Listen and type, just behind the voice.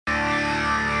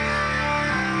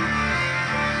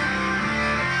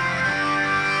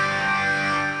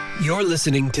You're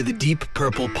listening to the Deep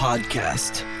Purple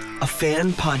Podcast, a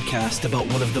fan podcast about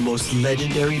one of the most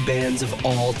legendary bands of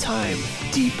all time,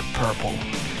 Deep Purple.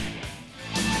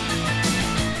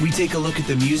 We take a look at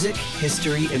the music,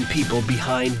 history, and people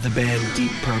behind the band Deep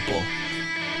Purple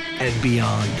and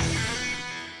beyond.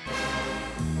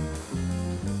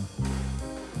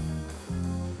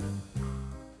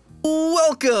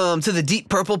 Welcome to the Deep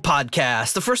Purple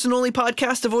Podcast, the first and only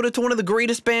podcast devoted to one of the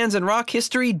greatest bands in rock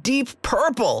history, Deep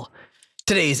Purple.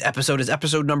 Today's episode is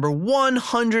episode number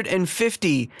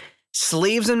 150,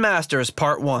 Slaves and Masters,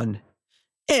 Part 1.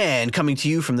 And coming to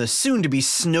you from the soon-to-be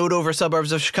snowed-over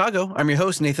suburbs of Chicago, I'm your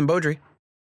host, Nathan Beaudry.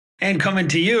 And coming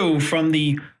to you from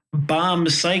the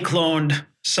bomb-cycloned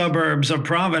suburbs of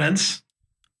Providence,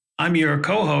 I'm your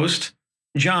co-host,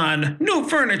 John New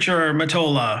Furniture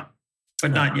Matola.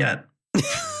 But not yet.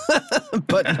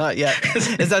 But not yet.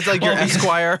 Is that like your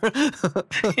Esquire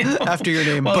after your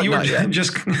name? Well, but you were not yet.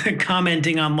 just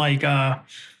commenting on like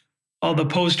all the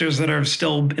posters that are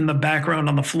still in the background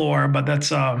on the floor. But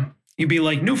that's you'd be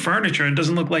like, new furniture. It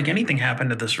doesn't look like anything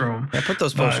happened to this room. Yeah, put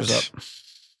those posters up.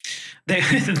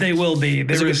 They will be.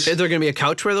 Is there going to be a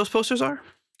couch where those posters are?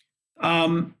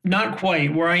 Not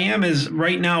quite. Where I am is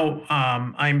right now,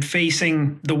 I'm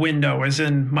facing the window, as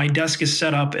in my desk is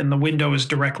set up and the window is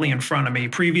directly in front of me.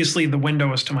 Previously, the window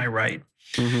was to my right.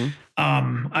 Mm-hmm.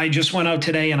 I just went out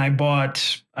today and I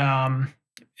bought, and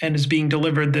is being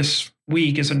delivered this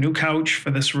week, is a new couch for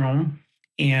this room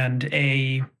and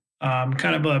a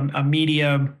kind of a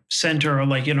media center, or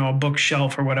like, a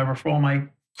bookshelf or whatever for all my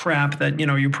crap that,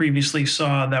 you previously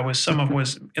saw that was some of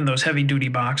was in those heavy duty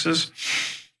boxes.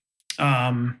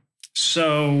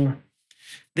 So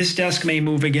this desk may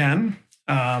move again,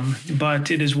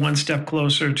 but it is one step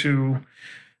closer to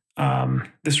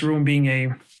this room being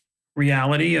a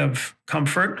reality of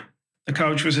comfort. The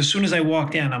couch was, as soon as I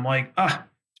walked in, I'm like, it's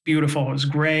beautiful. It was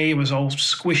gray. It was all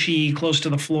squishy, close to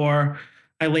the floor.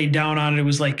 I laid down on it. It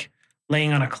was like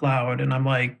laying on a cloud. And I'm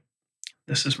like,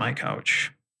 this is my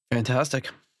couch.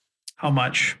 Fantastic. How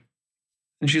much?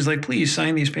 And she's like, please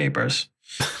sign these papers.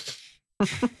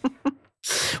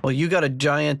 Well, you got a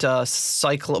giant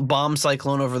bomb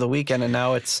cyclone over the weekend, and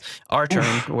now it's our turn.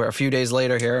 We're a few days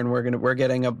later here, and we're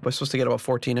supposed to get about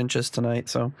 14 inches tonight.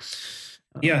 So,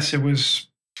 yes, it was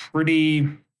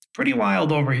pretty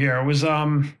wild over here. It was,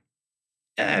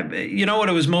 you know what?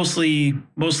 It was mostly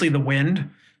the wind.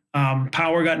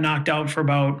 Power got knocked out for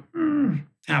about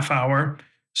half hour.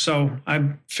 So I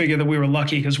figured that we were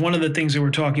lucky, because one of the things that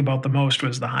we're talking about the most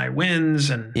was the high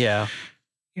winds and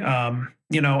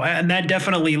and that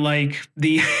definitely, like,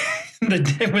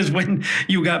 it was when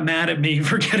you got mad at me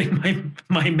for getting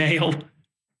my mail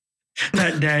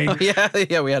that day. Oh,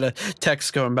 yeah, we had a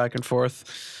text going back and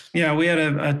forth. Yeah, we had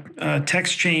a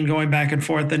text chain going back and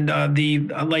forth, and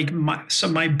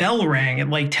my bell rang at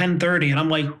like 10:30, and I'm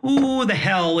like, who the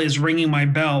hell is ringing my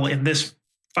bell in this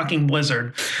fucking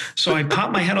blizzard? So I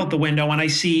pop my head out the window and I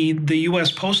see the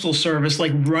U.S. Postal Service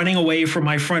like running away from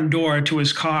my front door to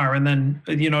his car, and then,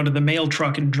 to the mail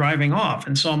truck, and driving off.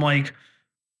 And so I'm like,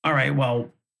 all right,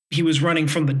 well, he was running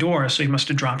from the door, so he must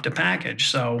have dropped a package.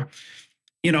 So,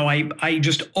 I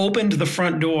just opened the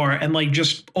front door, and like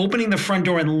just opening the front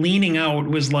door and leaning out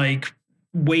was like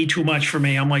way too much for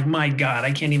me. I'm like, my God,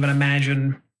 I can't even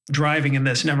imagine driving in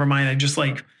this. Never mind. I just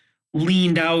like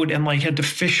leaned out and like had to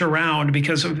fish around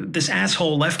because of this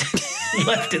asshole left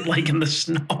it like in the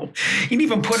snow. He didn't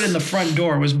even put it in the front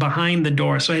door. It was behind the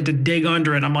door. So I had to dig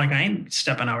under it. I'm like, I ain't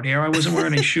stepping out here. I wasn't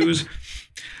wearing any shoes.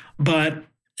 And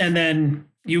then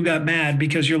you got mad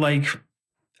because you're like,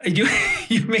 you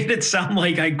made it sound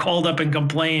like I called up and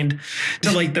complained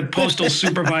to like the postal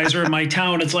supervisor in my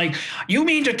town. It's like, you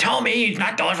mean to tell me he's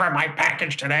not delivering my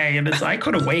package today? And I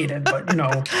could have waited, but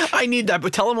I need that.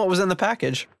 But tell him what was in the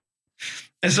package.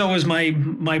 And so was my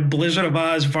Blizzard of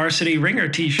Oz varsity ringer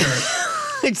T-shirt.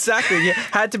 Exactly. It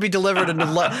had to be delivered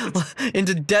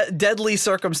into deadly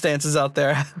circumstances out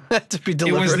there. Had to be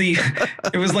delivered.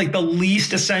 It was like the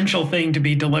least essential thing to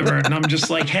be delivered. And I'm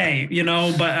just like, hey,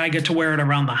 but I get to wear it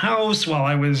around the house while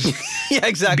I was. Yeah,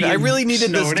 exactly. I really needed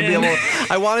this to be able.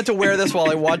 I wanted to wear this while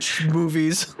I watched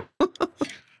movies.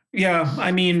 Yeah,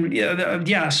 I mean,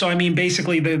 yeah. So I mean,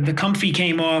 basically, the comfy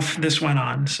came off. This went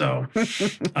on. So,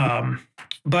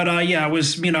 yeah, it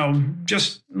was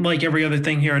just like every other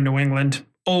thing here in New England.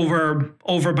 Over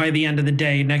by the end of the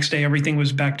day. Next day, everything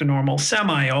was back to normal.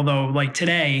 Although like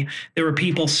today, there were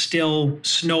people still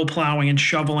snow plowing and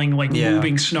shoveling, like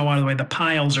moving snow out of the way. The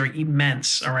piles are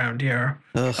immense around here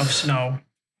of snow.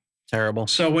 Terrible.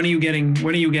 So when are you getting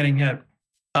hit?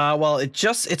 Well, it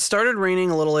started raining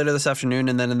a little later this afternoon,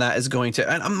 and then that is going to.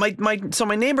 And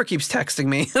my neighbor keeps texting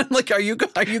me. I'm like, are you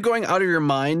going out of your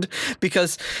mind?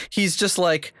 Because he's just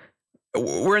like,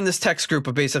 we're in this text group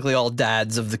of basically all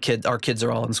dads of the kid. Our kids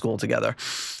are all in school together,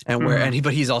 and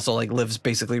but he's also like lives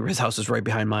basically, his house is right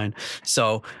behind mine.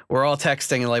 So we're all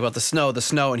texting and like about the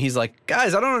snow, and he's like,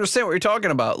 guys, I don't understand what you're talking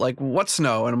about. Like, what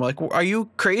snow? And I'm like, are you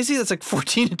crazy? That's like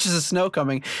 14 inches of snow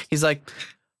coming. He's like,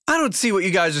 I don't see what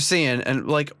you guys are seeing. And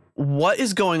like, what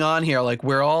is going on here? Like,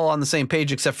 we're all on the same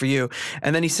page except for you.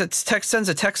 And then he sends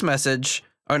a text message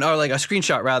or like a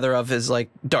screenshot rather of his like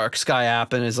dark sky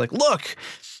app and is like, look,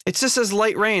 it just says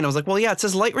light rain. I was like, well, yeah, it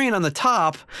says light rain on the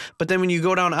top. But then when you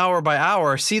go down hour by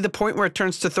hour, see the point where it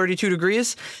turns to 32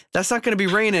 degrees? That's not going to be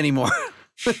rain anymore.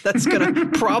 That's going to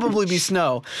probably be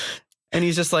snow. And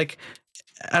he's just like,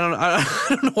 I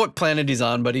don't know what planet he's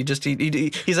on, but he's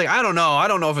like, I don't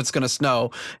know if it's going to snow.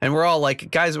 And we're all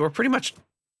like, guys, we're pretty much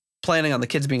planning on the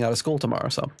kids being out of school tomorrow.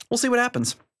 So we'll see what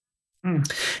happens.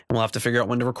 And we'll have to figure out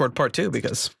when to record part 2,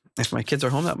 because if my kids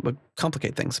are home, that would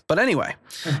complicate things. But anyway,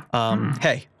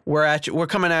 hey, we're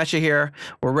coming at you here.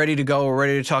 We're ready to go. We're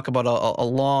ready to talk about a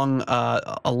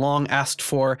long asked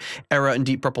for era in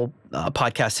Deep Purple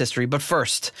podcast history. But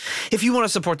first, if you want to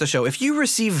support the show, if you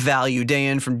receive value day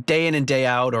in and day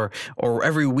out, or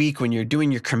every week when you're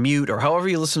doing your commute, or however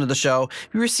you listen to the show, if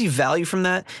you receive value from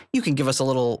that, you can give us a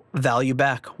little value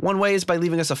back. One way is by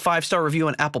leaving us a 5-star review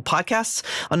on Apple Podcasts.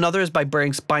 Another is by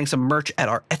buying some merch at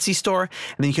our Etsy store.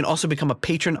 And then you can also become a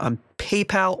patron on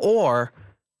PayPal or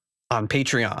on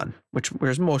Patreon,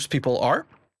 where most people are,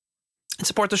 and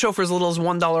support the show for as little as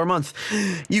 $1 a month.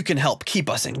 You can help keep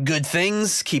us in good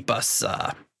things, keep us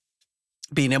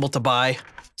being able to buy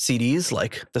CDs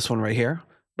like this one right here,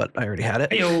 but I already had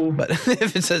it. Hey-o. But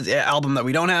if it says album that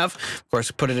we don't have, of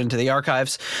course, put it into the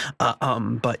archives.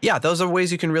 But yeah, those are ways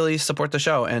you can really support the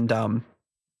show. And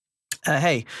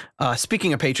hey,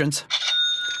 speaking of patrons,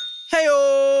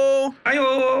 hey-o!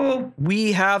 Hi-yo!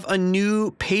 We have a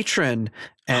new patron,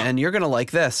 and you're going to like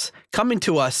this. Coming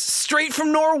to us straight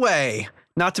from Norway,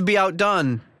 not to be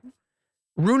outdone,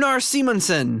 Runar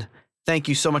Simonsen. Thank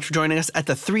you so much for joining us at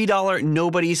the $3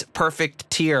 Nobody's Perfect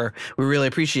tier. We really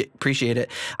appreciate it.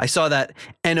 I saw that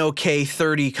NOK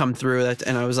 30 come through,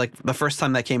 and I was like, the first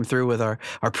time that came through with our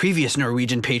previous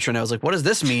Norwegian patron, I was like, what does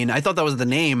this mean? I thought that was the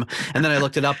name. And then I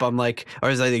looked it up. I'm like, or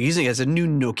is I using it as a new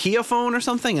Nokia phone or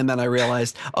something? And then I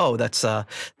realized, oh, that's the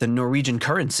Norwegian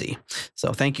currency.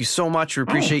 So thank you so much. We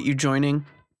appreciate you joining.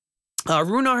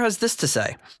 Runar has this to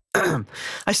say.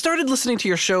 I started listening to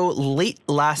your show late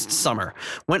last summer,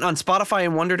 went on Spotify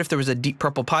and wondered if there was a Deep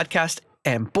Purple podcast,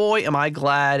 and boy, am I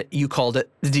glad you called it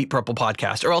the Deep Purple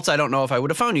podcast, or else I don't know if I would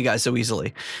have found you guys so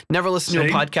easily. Never listened to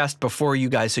a podcast before you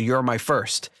guys, so you're my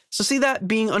first. So see that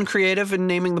being uncreative and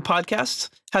naming the podcast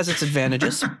has its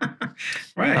advantages.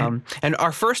 Right. And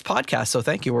our first podcast, so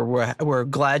thank you. We're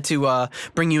glad to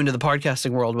bring you into the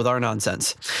podcasting world with our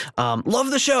nonsense.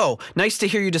 Love the show. Nice to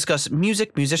hear you discuss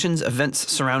music, musicians, events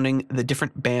surrounding the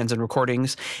different bands and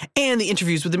recordings, and the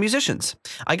interviews with the musicians.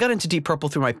 I got into Deep Purple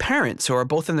through my parents, who are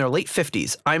both in their late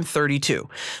 50s. I'm 32.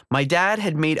 My dad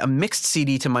had made a mixed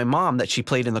CD to my mom that she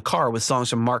played in the car with songs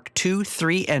from Mark 2,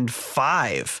 3, and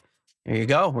 5. There you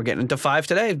go. We're getting into 5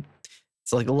 today.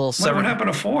 It's like a little 7. What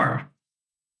happened to 4?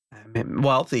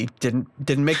 Well, they didn't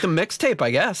make the mixtape, I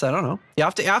guess. I don't know. You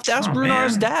have to ask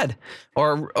Runar's dad,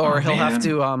 or he'll have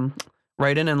to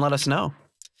write in and let us know.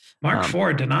 Mark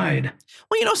 4 denied.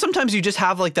 Well, sometimes you just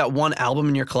have like that one album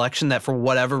in your collection that for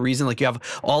whatever reason, like you have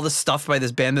all this stuff by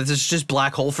this band that is just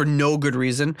black hole for no good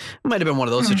reason. It might have been one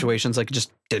of those situations, like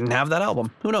just didn't have that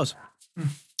album. Who knows?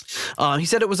 He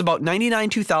said it was about 99,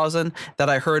 2000 that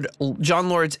I heard John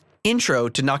Lord's intro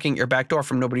to Knocking at Your Back Door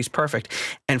from Nobody's Perfect.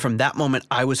 And from that moment,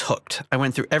 I was hooked. I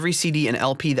went through every CD and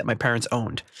LP that my parents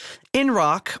owned. In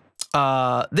rock,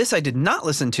 this I did not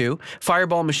listen to.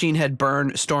 Fireball, Machine Head,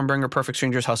 Burn, Stormbringer, Perfect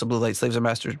Strangers, House of Blue Light, Slaves and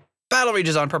Masters, Battle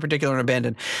Rages on, Perpendicular and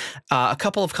Abandoned, a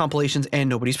couple of compilations, and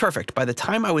Nobody's Perfect. By the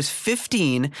time I was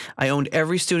 15, I owned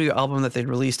every studio album that they'd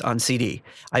released on CD.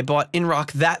 I bought In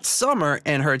Rock that summer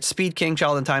and heard Speed King,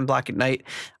 Child in Time, Black at Night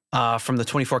from the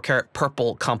 24 Karat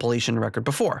Purple compilation record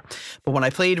before. But when I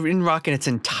played In Rock in its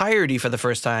entirety for the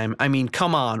first time, I mean,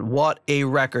 come on, what a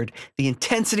record. The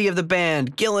intensity of the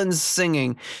band, Gillan's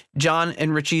singing, John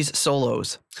and Richie's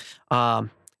solos. Bad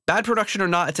production or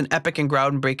not, it's an epic and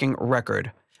groundbreaking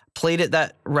record. Played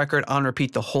that record on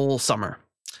repeat the whole summer.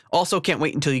 Also, can't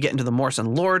wait until you get into the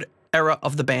Morrison Lord era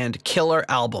of the band. Killer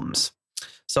albums.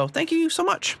 So thank you so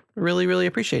much. Really, really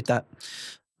appreciate that.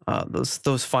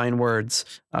 those fine words.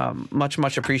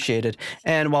 Much appreciated.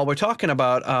 And while we're talking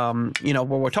about, while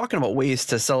we're talking about ways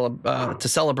to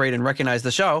celebrate and recognize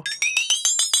the show.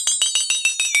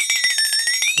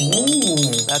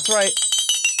 Oh, That's right.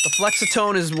 The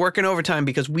Flexatone is working overtime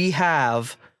because we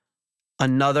have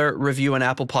another review on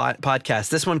Apple Podcast.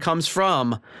 This one comes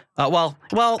from, let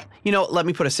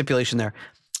me put a stipulation there.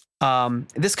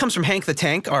 This comes from Hank the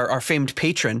Tank, our famed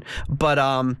patron.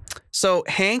 But so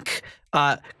Hank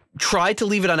tried to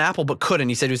leave it on Apple, but couldn't.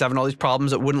 He said he was having all these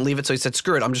problems that wouldn't leave it. So he said,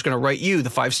 screw it. I'm just going to write you the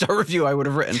 5-star review I would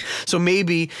have written. So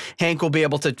maybe Hank will be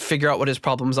able to figure out what his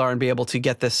problems are and be able to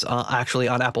get this actually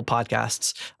on Apple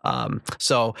Podcasts.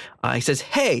 So he says,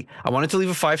 hey, I wanted to leave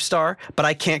a 5-star, but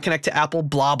I can't connect to Apple,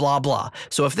 blah, blah, blah.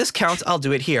 So if this counts, I'll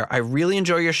do it here. I really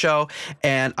enjoy your show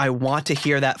and I want to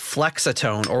hear that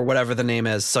Flexatone or whatever the name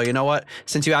is. So you know what?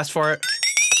 Since you asked for it,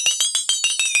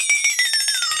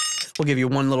 we'll give you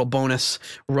one little bonus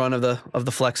run of the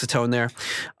Flexatone there.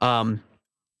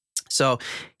 So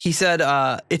he said,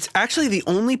 it's actually the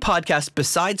only podcast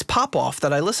besides Pop Off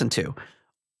that I listen to.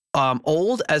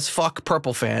 Old as fuck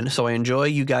Purple fan, so I enjoy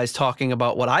you guys talking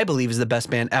about what I believe is the best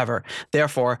band ever.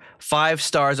 Therefore, 5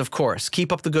 stars, of course.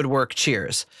 Keep up the good work.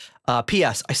 Cheers.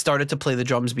 P.S. I started to play the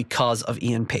drums because of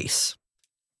Ian Pace.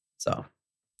 So,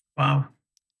 wow.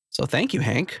 So thank you,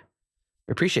 Hank.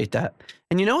 We appreciate that.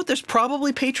 And you know what? There's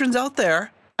probably patrons out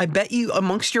there, I bet you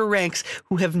amongst your ranks,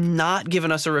 who have not given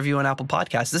us a review on Apple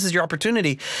Podcasts. This is your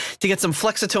opportunity to get some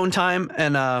Flexatone time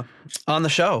and on the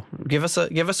show. Give us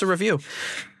a review.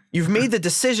 You've made the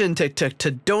decision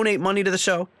to donate money to the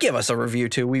show. Give us a review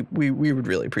too. We would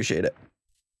really appreciate it.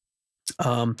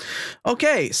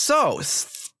 Okay, so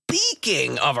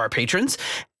speaking of our patrons,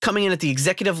 coming in at the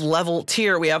executive level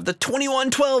tier, we have the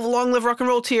 2112 Long Live Rock and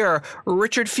Roll tier,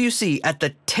 Richard Fusey at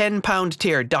the 10-pound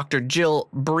tier, Dr. Jill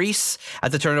Brees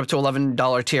at the turn up to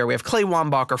 $11 tier. We have Clay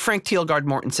Wambacher, Frank Thielgard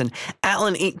Mortensen,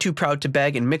 Alan Ain't Too Proud to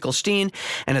Beg, and Mikkel Steen.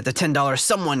 And at the $10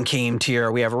 Someone Came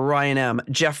tier, we have Ryan M.,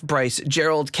 Jeff Bryce,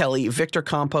 Gerald Kelly, Victor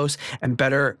Campos, and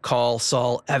Better Call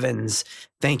Saul Evans.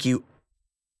 Thank you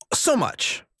so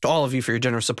much to all of you for your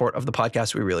generous support of the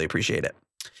podcast. We really appreciate it.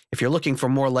 If you're looking for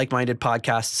more like-minded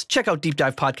podcasts, check out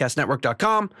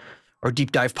deepdivepodcastnetwork.com or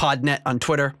Deep Dive Podnet on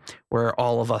Twitter, where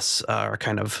all of us are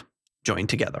kind of joined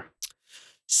together.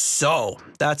 So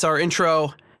that's our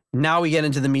intro. Now we get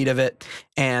into the meat of it.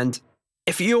 And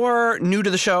if you're new to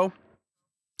the show,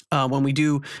 when we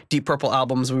do Deep Purple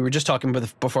albums, we were just talking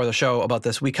before the show about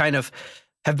this. We kind of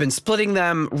have been splitting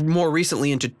them more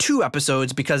recently into 2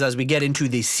 episodes because as we get into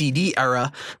the CD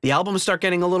era, the albums start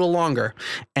getting a little longer,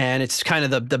 and it's kind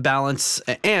of the balance.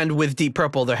 And with Deep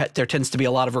Purple, there tends to be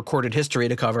a lot of recorded history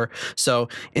to cover. So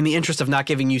in the interest of not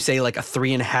giving you, say, like a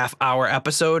 3.5-hour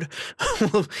episode,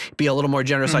 we'll be a little more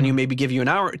generous on you, maybe give you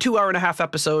 2.5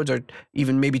 episodes, or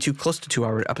even maybe close to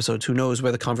 2-hour episodes. Who knows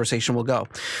where the conversation will go.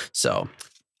 So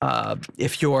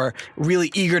if you're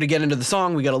really eager to get into the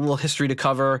song, we got a little history to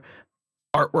cover,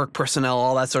 artwork, personnel,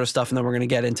 all that sort of stuff. And then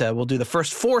we'll do the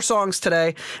first 4 songs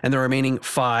today and the remaining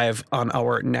 5 on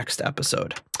our next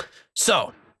episode.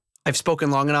 So I've spoken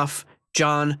long enough.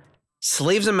 John,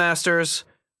 Slaves and Masters,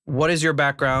 what is your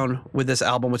background with this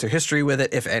album? What's your history with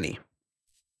it, if any?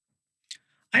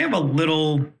 I have a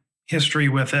little history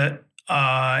with it.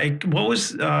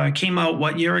 Came out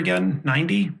what year again?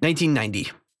 90?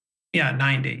 1990. Yeah,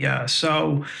 90. Yeah.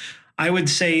 So I would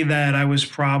say that I was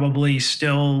probably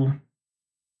still,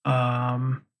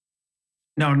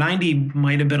 90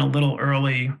 might have been a little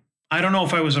early. I don't know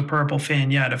if I was a Purple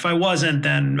fan yet. If I wasn't,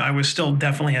 then I was still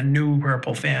definitely a new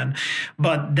Purple fan.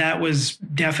 But that was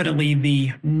definitely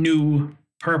the new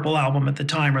Purple album at the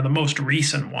time, or the most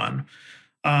recent one.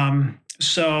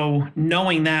 So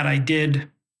knowing that, I did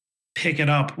pick it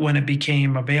up when it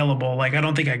became available. Like, I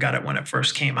don't think I got it when it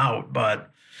first came out, but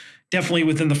definitely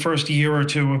within the first year or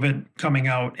 2 of it coming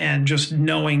out. And just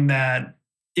knowing that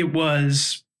it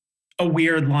was a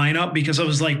weird lineup, because I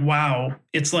was like, wow,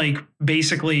 it's like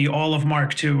basically all of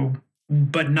Mark II,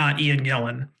 but not Ian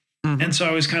Gillan. Mm-hmm. And so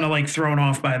I was kind of like thrown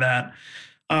off by that.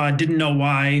 Didn't know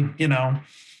why,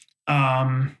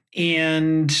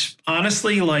 and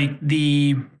honestly, like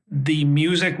the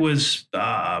music was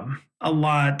a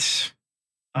lot,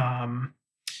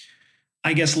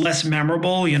 I guess, less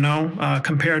memorable,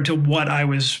 compared to what I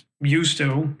was used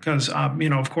to. Because,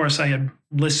 of course, I had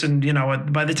listened,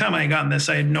 by the time I had gotten this,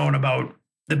 I had known about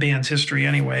the band's history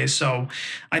anyway. So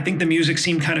I think the music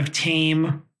seemed kind of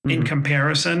tame in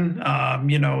comparison.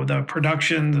 The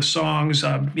production, the songs,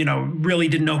 really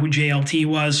didn't know who JLT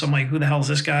was. So I'm like, who the hell is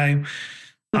this guy?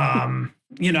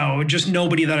 just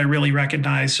nobody that I really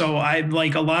recognize. So I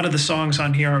like a lot of the songs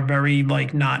on here are very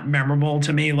like not memorable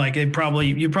to me. Like you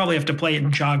probably have to play it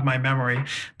and jog my memory.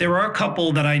 There are a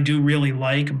couple that I do really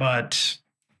like, but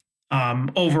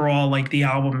overall, like the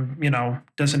album,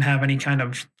 doesn't have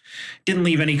didn't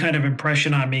leave any kind of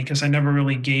impression on me because I never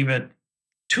really gave it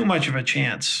too much of a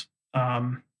chance.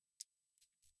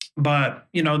 But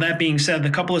that being said, the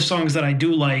couple of songs that I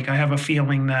do like, I have a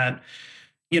feeling that,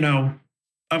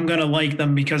 I'm going to like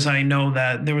them because I know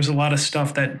that there was a lot of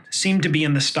stuff that seemed to be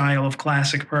in the style of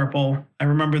classic Purple. I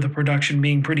remember the production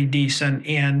being pretty decent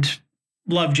and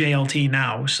love JLT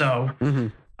now. So,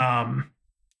 and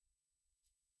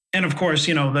of course,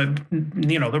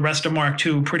 the rest of Mark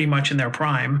II pretty much in their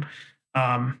prime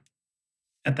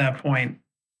at that point.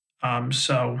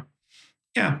 So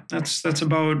yeah, that's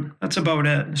about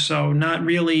it. So not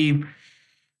really,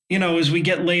 as we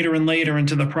get later and later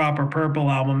into the proper Purple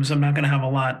albums, I'm not going to have a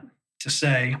lot to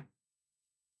say.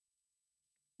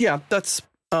 Yeah, that's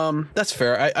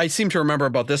fair. I seem to remember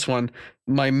about this one.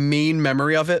 My main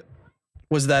memory of it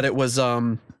was that it was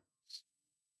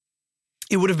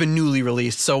it would have been newly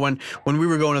released. So when we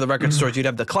were going to the record stores, you'd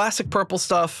have the classic Purple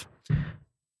stuff,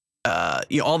 all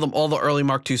the early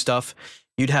Mark II stuff.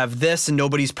 You'd have this and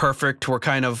Nobody's Perfect were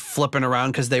kind of flipping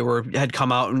around because they had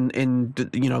come out in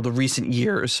the recent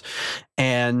years,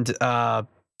 and that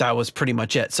was pretty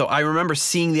much it. So I remember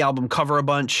seeing the album cover a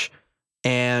bunch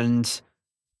and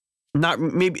not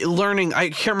maybe learning. I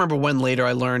can't remember when later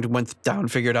I went down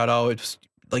and figured out, it's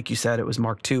like you said, it was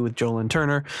Mark II with Joe Lynn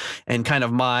Turner, and kind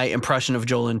of my impression of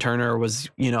Joe Lynn Turner was,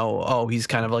 he's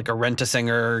kind of like a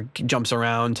rent-a-singer, jumps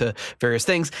around to various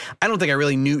things. I don't think I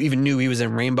really even knew he was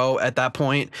in Rainbow at that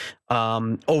point.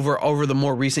 Over the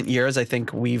more recent years, I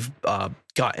think we've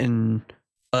grown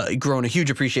a huge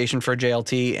appreciation for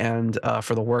JLT and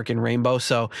for the work in Rainbow.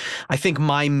 So I think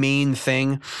my main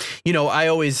thing, I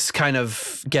always kind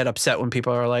of get upset when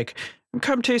people are like,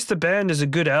 Come Taste the Band is a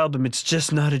good album. It's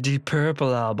just not a Deep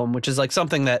Purple album, which is like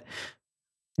something that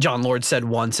Jon Lord said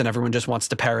once and everyone just wants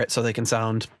to parrot so they can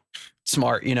sound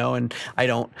smart, and I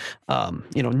don't,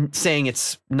 saying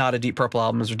it's not a Deep Purple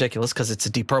album is ridiculous because it's a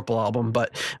Deep Purple album,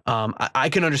 but I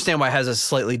can understand why it has a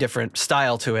slightly different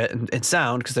style to it and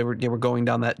sound because they were going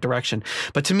down that direction.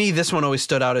 But to me, this one always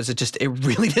stood out as it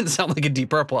really didn't sound like a Deep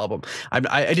Purple album.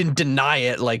 I didn't deny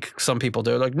it like some people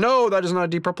do. Like, no, that is not a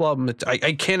Deep Purple album.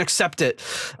 I can't accept it.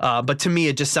 But to me,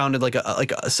 it just sounded like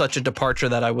such a departure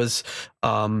that I was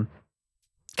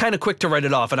kind of quick to write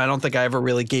it off, and I don't think I ever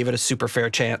really gave it a super fair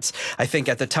chance. I think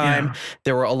at the time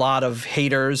there were a lot of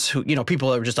haters who,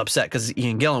 people that were just upset because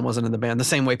Ian Gillan wasn't in the band, the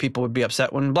same way people would be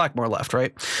upset when Blackmore left,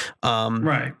 right?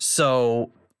 Right.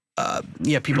 So,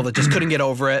 people that just couldn't get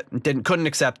over it, couldn't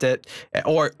accept it,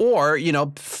 or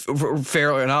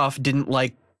fair enough, didn't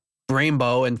like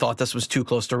Rainbow and thought this was too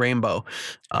close to Rainbow.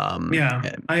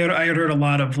 I had heard a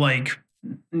lot of like,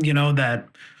 that.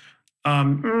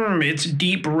 It's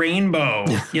Deep Rainbow,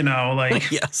 like,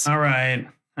 yes. All right,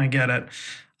 I get it.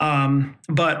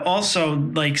 But also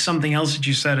like something else that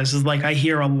you said is like, I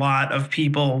hear a lot of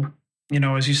people,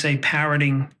 as you say,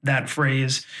 parroting that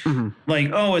phrase,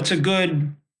 like, oh, it's a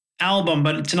good album,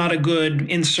 but it's not a good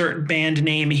insert band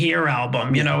name here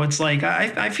album. It's like,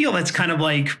 I feel that's kind of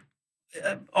like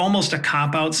almost a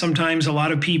cop out. Sometimes a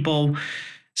lot of people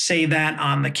say that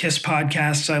on the Kiss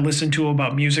podcasts I listen to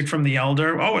about music from the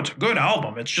Elder. Oh, it's a good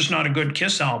album. It's just not a good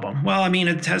Kiss album. Well, I mean,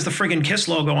 it has the friggin' Kiss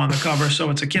logo on the cover, so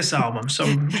it's a Kiss album. So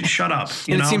shut up.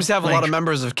 It seems to have a lot of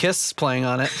members of Kiss playing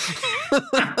on it.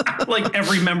 Like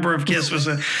every member of Kiss was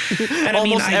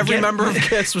almost every member of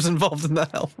Kiss was involved in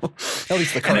that album. At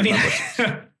least the current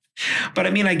members. But I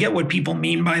mean, I get what people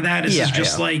mean by that. It's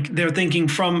just like they're thinking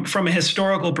from a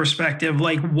historical perspective,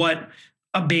 like what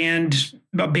a band's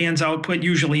output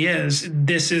usually is.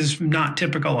 This is not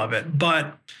typical of it.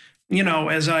 But,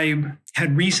 as I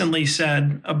had recently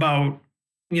said about,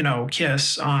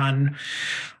 Kiss on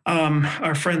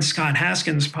our friend Scott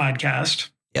Haskins' podcast.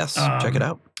 Yes, check it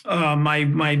out.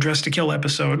 My Dress to Kill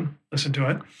episode, listen to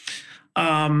it,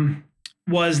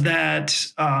 was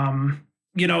that,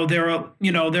 there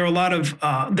are a lot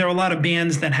of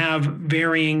bands that have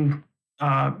varying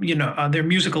their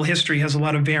musical history has a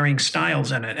lot of varying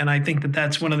styles in it. And I think that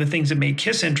that's one of the things that made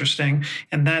Kiss interesting.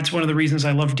 And that's one of the reasons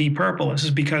I love Deep Purple is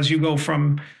because you go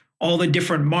from all the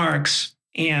different marks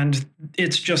and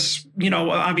it's just,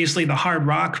 obviously the hard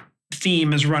rock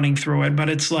theme is running through it, but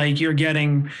it's like you're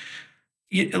getting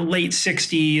late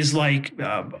 60s, like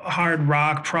hard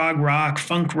rock, prog rock,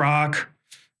 funk rock,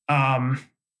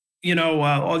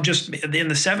 just in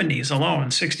the 70s alone,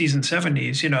 60s and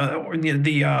 70s,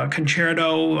 the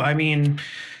concerto. I mean,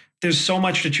 there's so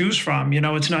much to choose from.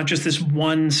 It's not just this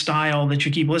one style that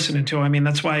you keep listening to. I mean,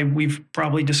 that's why we've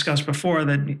probably discussed before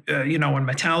that, when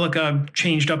Metallica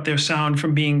changed up their sound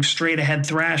from being straight ahead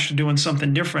thrash to doing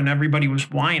something different, everybody was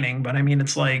whining. But I mean,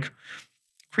 it's like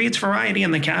creates variety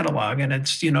in the catalog, and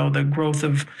it's, the growth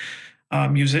of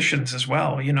musicians as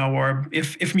well, or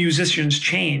if musicians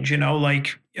change,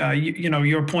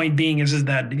 your point being is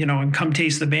that, and Come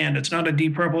Taste the Band, it's not a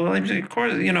Deep Purple. Of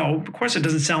course, it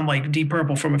doesn't sound like Deep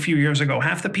Purple from a few years ago.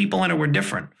 Half the people in it were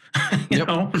different, you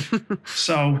know?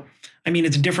 So, I mean,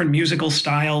 it's different musical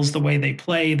styles, the way they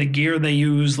play, the gear they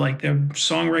use, like their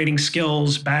songwriting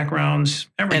skills, backgrounds,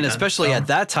 everything. And especially at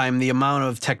that time, the amount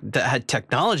of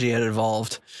technology had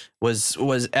evolved was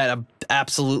at a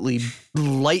absolutely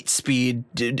light speed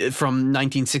from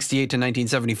 1968 to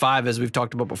 1975, as we've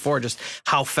talked about before, just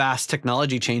how fast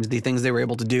technology changed. The things they were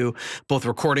able to do, both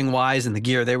recording wise and the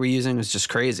gear they were using, was just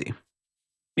crazy.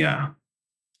 Yeah.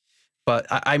 But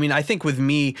I mean, I think with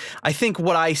me, I think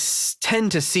what I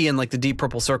tend to see in like the Deep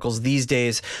Purple circles these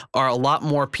days are a lot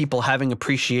more people having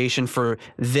appreciation for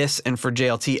this and for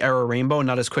JLT era Rainbow,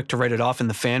 not as quick to write it off in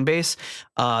the fan base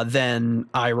than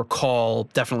I recall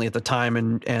definitely at the time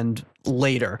and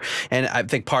later. And I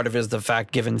think part of it is the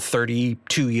fact, given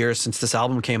 32 years since this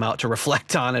album came out, to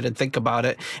reflect on it and think about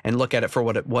it and look at it for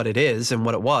what it is and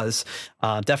what it was,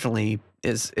 definitely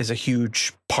is a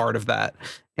huge part of that.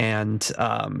 And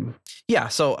yeah,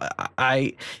 so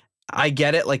I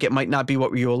get it. Like, it might not be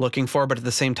what you were looking for, but at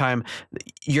the same time,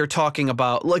 you're talking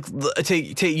about, like,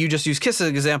 you just use Kiss as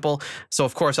an example. So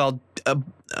of course I'll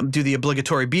do the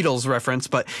obligatory Beatles reference.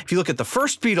 But if you look at the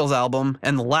first Beatles album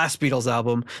and the last Beatles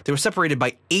album, they were separated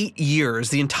by 8 years,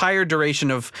 the entire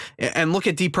duration of. And look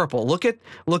at Deep Purple. Look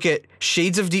at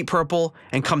Shades of Deep Purple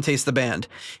and Come Taste the Band.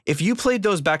 If you played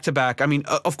those back to back, I mean,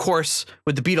 of course,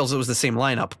 with the Beatles it was the same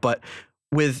lineup, but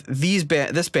with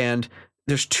this band,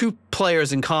 there's two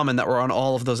players in common that were on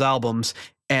all of those albums,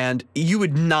 and you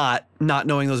would not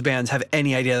knowing those bands have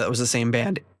any idea that was the same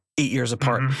band 8 years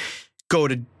apart. Mm-hmm. Go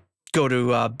to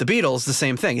the Beatles, the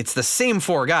same thing. It's the same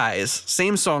four guys,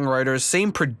 same songwriters,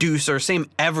 same producer, same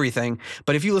everything.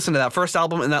 But if you listen to that first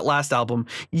album and that last album,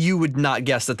 you would not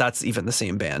guess that that's even the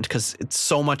same band, because it's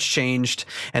so much changed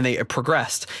and they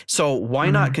progressed. So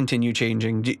why not continue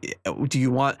changing? Do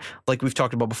you want, like we've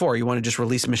talked about before, you want to just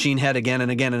release Machine Head again and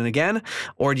again and again?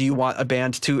 Or do you want a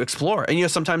band to explore?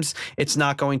 And, sometimes it's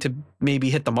not going to maybe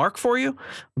hit the mark for you,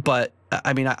 but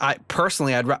I mean, I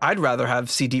personally, I'd rather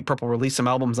see Deep Purple release some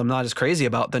albums I'm not as crazy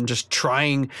about than just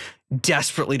trying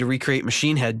desperately to recreate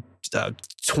Machine Head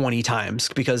 20 times,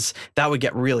 because that would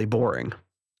get really boring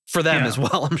for them as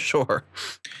well, I'm sure.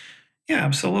 Yeah,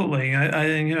 absolutely.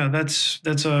 That's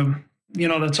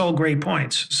all great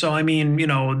points. So, I mean,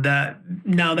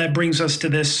 that brings us to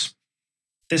this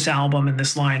album and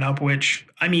this lineup, which,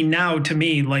 I mean, now to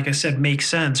me, like I said, makes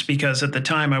sense, because at the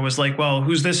time I was like, well,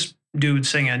 who's this dude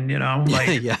singing,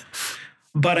 like, yeah.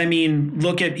 But I mean,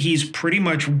 he's pretty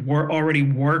much already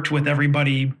worked with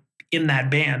everybody in that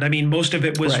band. I mean, most of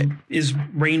it is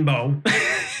Rainbow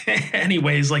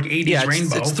anyways, like 80s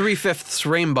Rainbow. It's 3/5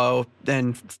 Rainbow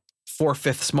and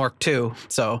 4/5 Mark II.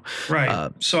 So,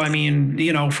 right. So, I mean,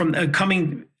 from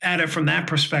coming at it from that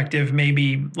perspective,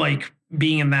 maybe like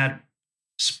being in that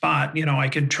spot, I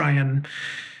could try and,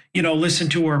 listen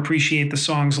to or appreciate the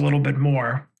songs a little bit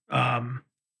more.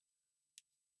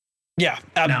 Yeah,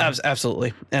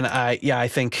 absolutely. And I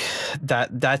think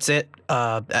that's it.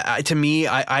 To me,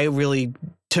 I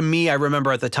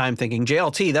remember at the time thinking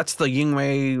JLT, that's the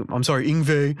Yngwie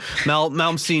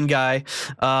Malmsteen guy.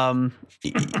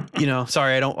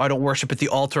 Sorry, I don't worship at the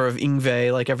altar of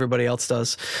Yngwie like everybody else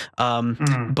does.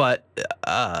 But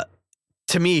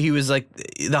to me, he was like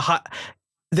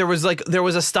there was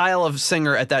a style of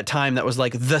singer at that time that was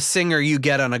like the singer you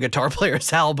get on a guitar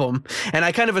player's album, and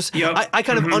I kind of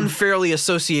unfairly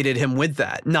associated him with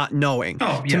that, not knowing.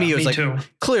 To me, it was like, too.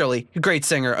 Clearly great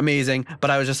singer, amazing,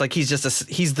 but I was just like, he's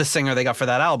the singer they got for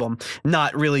that album,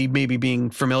 not really maybe being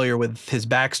familiar with his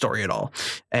backstory at all.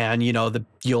 And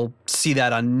you'll see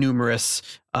that on numerous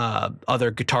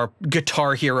other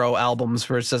Guitar Hero albums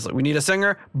where it says, we need a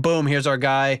singer, boom, here's our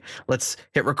guy, let's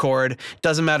hit record,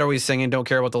 doesn't matter what he's singing, don't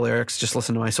care about the lyrics, just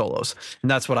listen to my solos. And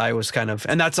that's what I was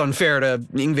and that's unfair to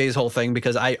Yngwie's whole thing,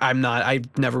 because I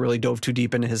never really dove too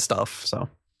deep into his stuff. So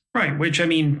right, which, I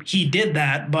mean, he did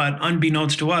that, but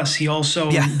unbeknownst to us, he also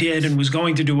did and was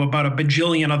going to do about a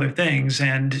bajillion other things,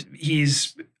 and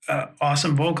he's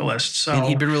awesome vocalist. So, and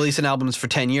he'd been releasing albums for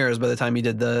 10 years by the time he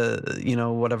did the,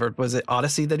 whatever was it,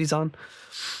 Odyssey that he's on?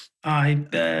 I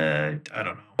don't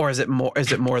know. Or is it more?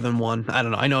 Is it more than one? I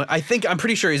don't know. I'm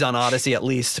pretty sure he's on Odyssey at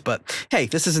least. But hey,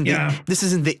 this isn't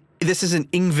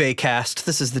Ingve cast.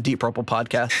 This is the Deep Purple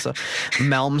podcast. So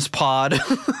Melm's pod.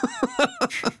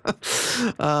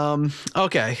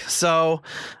 Okay, so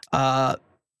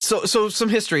some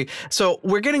history. So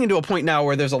we're getting into a point now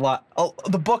where there's a lot.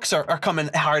 The books are coming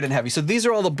hard and heavy. So these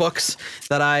are all the books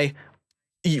that I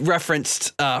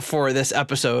referenced for this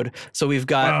episode. So we've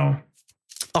got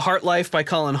A Heart Life by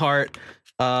Colin Hart,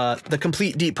 The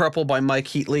Complete Deep Purple by Mike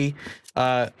Heatley,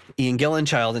 Ian Gillan,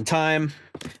 Child in Time,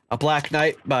 A Black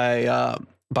Knight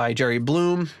by Jerry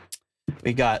Bloom.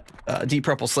 We got Deep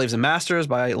Purple Slaves and Masters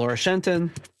by Laura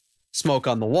Shenton, Smoke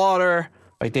on the Water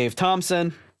by Dave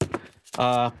Thompson.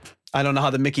 I don't know how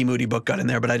the Mickey Moody book got in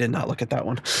there, but I did not look at that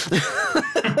one.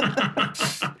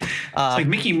 It's like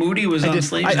Mickey Moody was on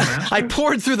Slaves and Masters. I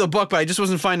poured through the book, but I just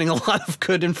wasn't finding a lot of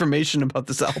good information about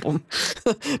this album.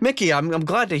 Mickey, I'm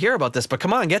glad to hear about this, but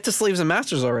come on, get to Slaves and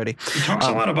Masters already. He talks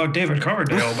a lot about David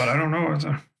Coverdale, but I don't know.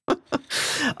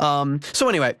 So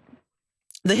anyway,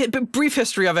 the brief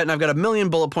history of it, and I've got a million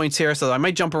bullet points here, so I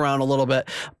might jump around a little bit,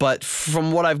 but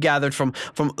from what I've gathered from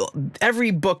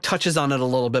every book touches on it a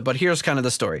little bit, but here's kind of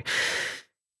the story.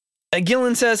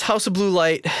 Gillan says House of Blue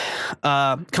Light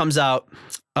comes out,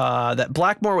 that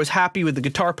Blackmore was happy with the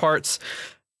guitar parts.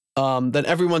 Then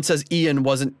everyone says Ian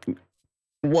wasn't.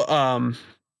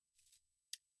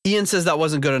 Ian says that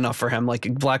wasn't good enough for him.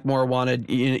 Like Blackmore wanted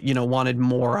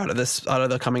more out of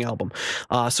the coming album.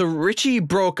 So Richie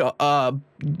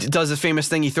does a famous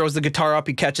thing. He throws the guitar up,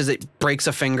 he catches it, breaks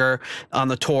a finger on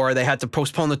the tour. They had to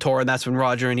postpone the tour, and that's when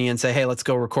Roger and Ian say, "Hey, let's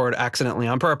go record Accidentally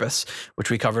on Purpose,"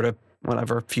 which we covered a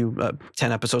few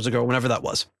 10 episodes ago, whenever that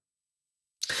was.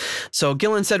 So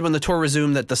Gillan said when the tour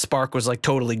resumed that the spark was like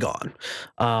totally gone.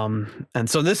 And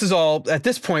so this is all, at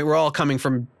this point, we're all coming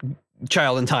from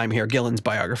Child in Time here, Gillan's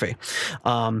biography.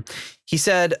 He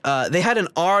said they had an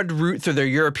odd route through their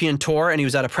European tour, and he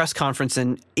was at a press conference,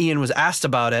 and Ian was asked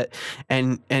about it,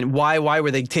 and why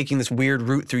were they taking this weird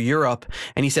route through Europe?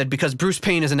 And he said, because Bruce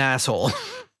Payne is an asshole.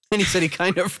 And he said he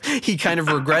kind of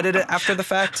regretted it after the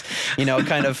fact,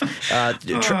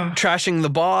 trashing the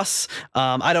boss.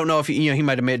 I don't know if he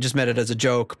might have just meant it as a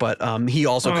joke, but he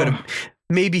also could have,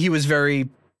 maybe he was very,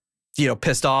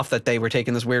 pissed off that they were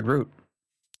taking this weird route.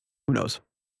 Who knows?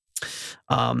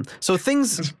 So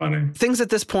things at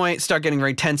this point start getting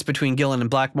very tense between Gillan and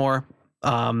Blackmore.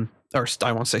 Or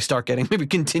I won't say start getting, maybe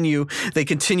continue. They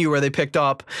continue where they picked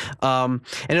up. And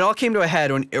it all came to a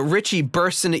head when Richie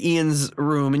bursts into Ian's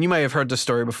room, and you might have heard this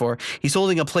story before. He's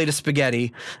holding a plate of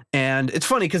spaghetti, and it's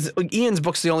funny because Ian's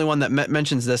book's the only one that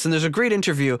mentions this. And there's a great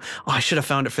interview. Oh, I should have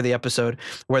found it for the episode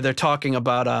where they're talking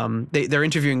about, they're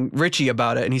interviewing Richie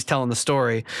about it, and he's telling the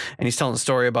story. And he's telling the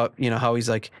story about, how he's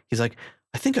like,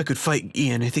 I think I could fight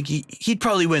Ian. I think he'd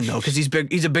probably win though, because he's big.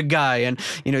 He's a big guy, and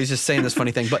he's just saying this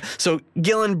funny thing. But so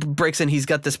Gillan breaks in. He's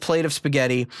got this plate of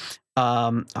spaghetti.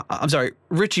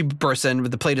 Richie bursts in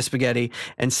with the plate of spaghetti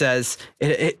and says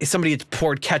somebody had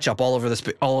poured ketchup all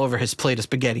over his plate of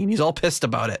spaghetti, and he's all pissed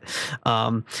about it.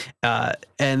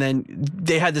 And then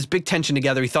they had this big tension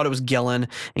together. He thought it was Gillan,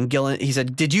 and he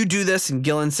said, "Did you do this?" And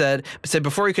Gillan said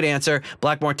before he could answer,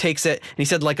 Blackmore takes it, and he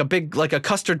said like a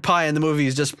custard pie in the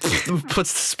movies, just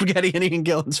puts the spaghetti in Ian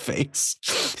Gillan's face,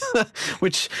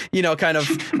 which kind of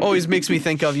always makes me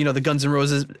think of the Guns N'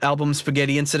 Roses album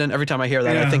Spaghetti Incident. Every time I hear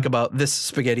that, I think about this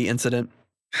spaghetti incident.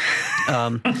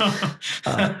 So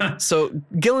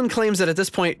Gillan claims that at this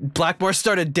point Blackmore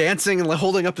started dancing and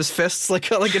holding up his fists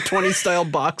like a 20s style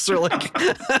boxer, like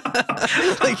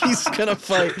he's gonna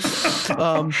fight.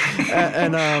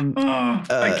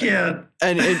 I can't.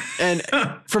 And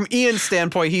from Ian's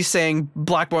standpoint, he's saying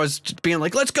Blackmore's being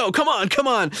like, "Let's go, come on."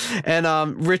 And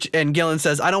Gillan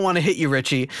says, "I don't want to hit you,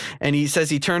 Richie." And he says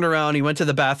he turned around, he went to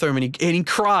the bathroom, and he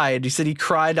cried. He said he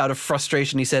cried out of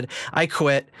frustration. He said, "I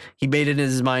quit." He made it in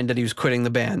his mind that he was quitting the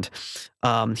band.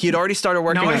 He had already started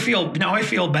working. Now I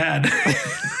feel bad.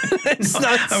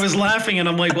 I was laughing, and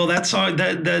I'm like, well,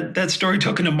 that story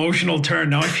took an emotional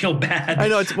turn. Now I feel bad. I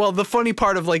know the funny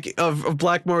part of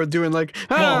Blackmore doing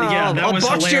that was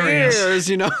hilarious.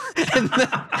 Your ears,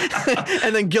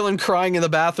 and then Gillan crying in the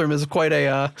bathroom is quite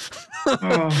a.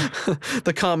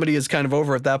 The comedy is kind of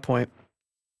over at that point.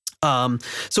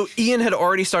 So Ian had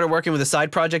already started working with a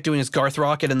side project doing his Garth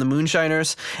Rocket and the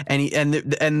Moonshiners, and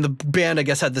the band, I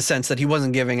guess, had the sense that he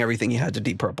wasn't giving everything he had to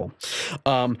Deep Purple.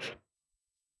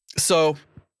 So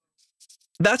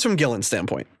that's from Gillan's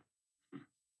standpoint.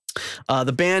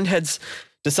 The band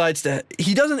decides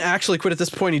he doesn't actually quit at this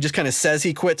point. He just kind of says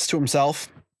he quits to himself,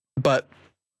 but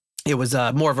It was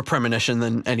more of a premonition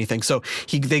than anything. So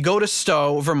they go to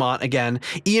Stowe, Vermont again.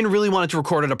 Ian really wanted to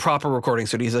record at a proper recording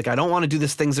studio. He's like, I don't want to do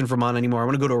this things in Vermont anymore. I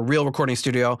want to go to a real recording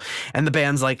studio. And the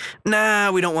band's like,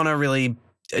 nah, we don't want to really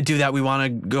do that. We want to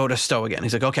go to Stowe again.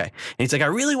 He's like, okay. And he's like, I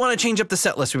really want to change up the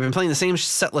set list. We've been playing the same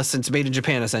set list since Made in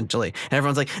Japan, essentially. And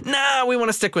everyone's like, nah, we want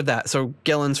to stick with that. So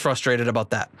Gillan's frustrated about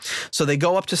that. So they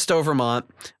go up to Stowe, Vermont.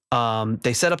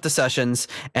 They set up the sessions,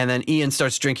 and then Ian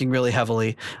starts drinking really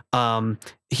heavily.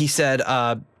 He said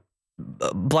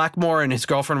Blackmore and his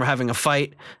girlfriend were having a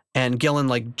fight, and Gillan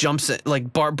like jumps in,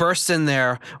 like bursts in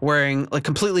there wearing like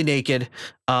completely naked.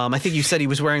 I think you said he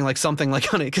was wearing like something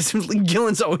like on it, because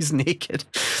Gillan's always naked.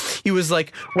 He was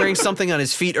like wearing something on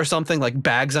his feet or something, like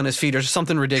bags on his feet or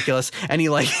something ridiculous. And he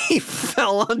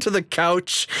fell onto the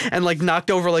couch and like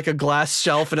knocked over like a glass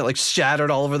shelf, and it like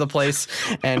shattered all over the place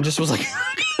and just was like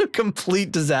a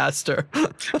complete disaster.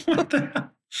 What the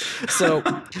hell? So,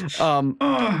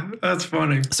 oh, that's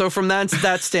funny. So from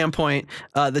that standpoint,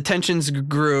 the tensions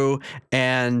grew,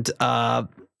 and that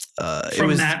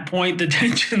point, the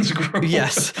tensions grew.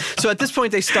 Yes. So at this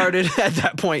point, they started. At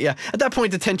that point,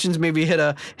 the tensions maybe hit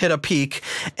a peak,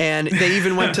 and they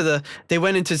even went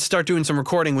in to start doing some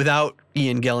recording without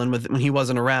Ian Gillan when he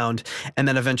wasn't around, and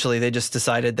then eventually they just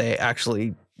decided they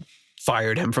actually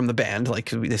fired him from the band. Like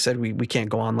they said, we can't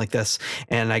go on like this.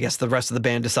 And I guess the rest of the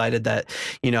band decided that,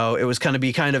 it was going to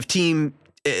be kind of team.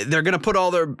 They're going to put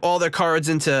all their cards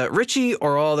into Richie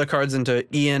or all their cards into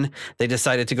Ian. They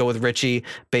decided to go with Richie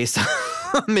based on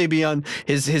maybe on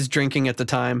his drinking at the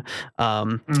time.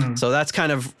 So that's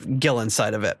kind of Gillan's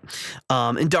side of it.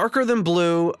 In Darker Than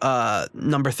Blue,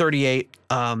 number 38,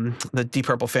 the Deep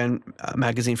Purple fan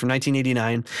magazine from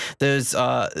 1989.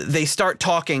 They start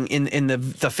talking in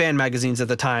the fan magazines at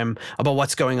the time about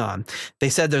what's going on. They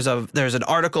said there's an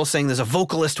article saying there's a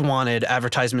vocalist wanted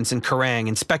advertisements in Kerrang,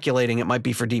 and speculating it might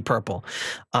be for Deep Purple.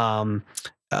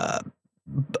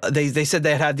 They said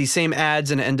they had these same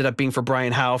ads, and it ended up being for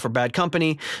Brian Howe for Bad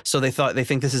Company. So they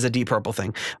think this is a Deep Purple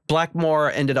thing.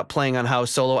 Blackmore ended up playing on Howe's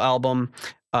solo album.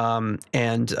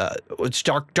 And it's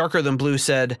Darker Than Blue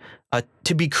said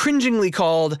to be cringingly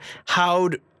called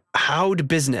Howd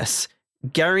Business,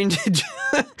 guaranteed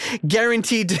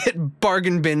to hit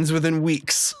bargain bins within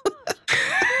weeks.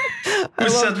 Who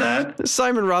said that?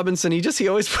 Simon Robinson. He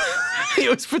always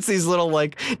puts these little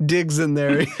like digs in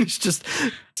there. He's just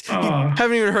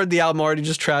haven't even heard the album already,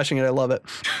 just trashing it. I love it.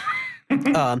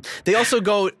 They also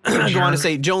go on to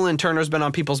say Joe Lynn Turner's been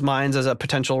on people's minds as a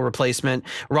potential replacement.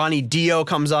 Ronnie Dio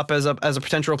comes up as a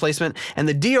potential replacement, and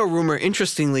the Dio rumor,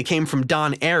 interestingly, came from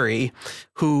Don Airey,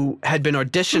 who had been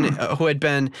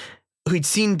auditioning, who'd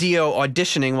seen Dio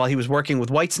auditioning while he was working with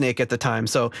Whitesnake at the time.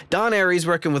 So Don Airey's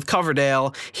working with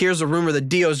Coverdale. Here's a rumor that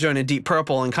Dio's joining Deep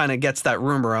Purple, and kind of gets that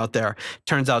rumor out there.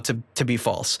 Turns out to be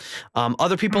false.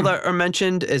 Other people that are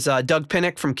mentioned is Doug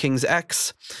Pinnick from King's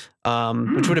X.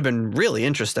 Which would have been really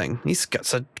interesting. He's got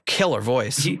such a killer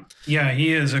voice. He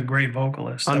is a great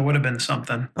vocalist. That would have been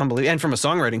something. Unbelievable. And from a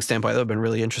songwriting standpoint, that would have been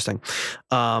really interesting.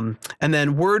 And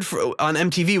then word on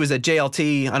MTV was that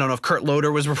JLT, I don't know if Kurt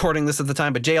Loder was reporting this at the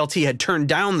time, but JLT had turned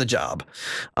down the job.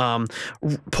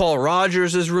 Paul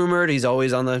Rogers is rumored. He's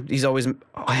always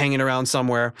hanging around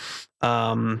somewhere.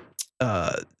 They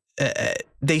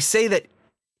say that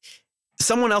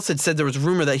someone else had said there was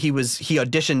rumor that he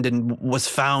auditioned and was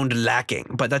found lacking,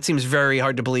 but that seems very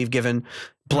hard to believe given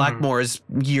Blackmore's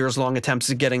years-long attempts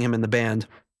at getting him in the band.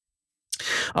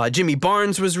 Jimmy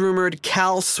Barnes was rumored.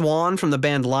 Cal Swan from the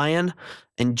band Lion,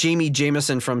 and Jamie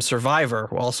Jameson from Survivor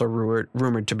were also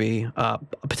rumored to be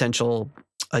potential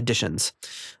additions.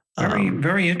 Very,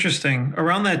 very interesting.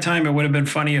 Around that time, it would have been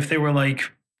funny if they were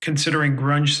like considering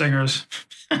grunge singers.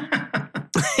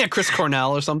 Yeah, Chris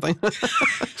Cornell or something.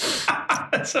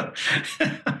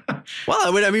 Well,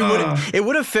 it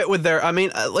would have fit with their. I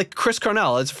mean, like Chris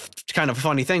Cornell, it's kind of a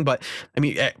funny thing, but I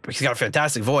mean, he's got a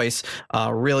fantastic voice,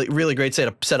 really, really great set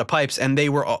of pipes, and they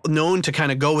were known to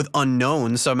kind of go with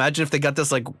unknowns. So imagine if they got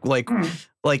this like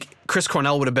Chris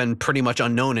Cornell would have been pretty much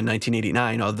unknown in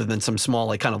 1989, other than some small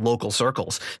like kind of local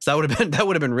circles. So that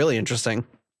would have been really interesting.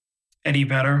 Eddie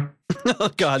Vedder. Oh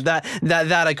God, that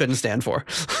I couldn't stand for.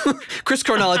 Chris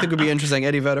Cornell, I think would be interesting.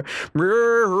 Eddie Vedder.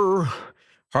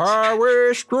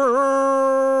 Highway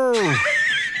strong.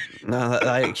 No,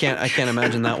 I can't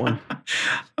imagine that one.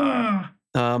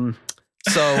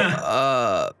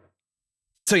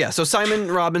 So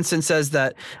Simon Robinson says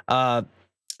that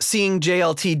seeing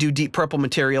JLT do Deep Purple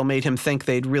material made him think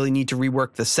they'd really need to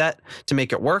rework the set to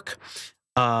make it work.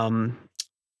 But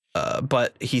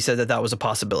he said that was a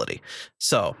possibility.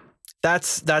 So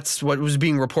that's what was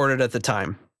being reported at the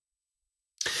time.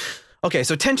 Okay,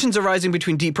 so tensions are rising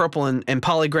between Deep Purple and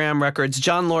Polygram Records.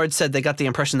 John Lord said they got the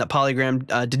impression that Polygram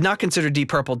did not consider Deep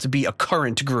Purple to be a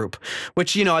current group,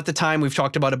 which, at the time, we've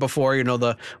talked about it before,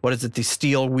 the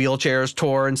steel wheelchairs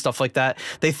tour and stuff like that.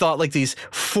 They thought like these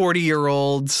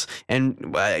 40-year-olds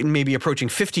and maybe approaching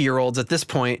 50-year-olds at this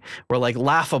point were like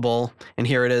laughable. And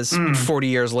here it is 40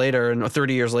 years later and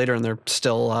 30 years later, and they're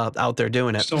still out there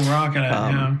doing it. Still rocking it,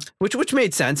 yeah. Which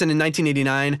made sense. And in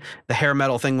 1989, the hair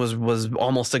metal thing was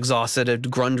almost exhausted.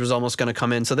 Grunge was almost going to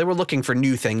come in. So they were looking for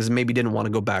new things and maybe didn't want to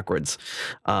go backwards.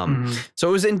 So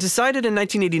it was decided in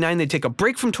 1989 they'd take a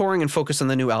break from touring and focus on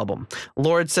the new album.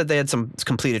 Lord said they had some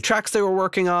completed tracks they were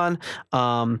working on.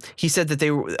 He said that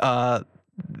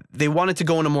they wanted to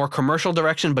go in a more commercial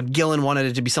direction, but Gillan wanted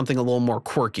it to be something a little more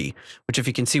quirky, which if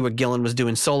you can see what Gillan was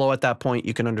doing solo at that point,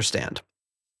 you can understand.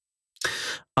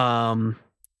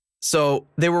 So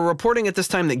they were reporting at this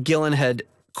time that Gillan had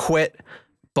quit,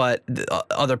 but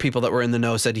other people that were in the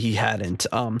know said he hadn't.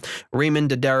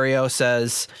 Raymond Daddario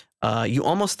says, you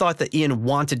almost thought that Ian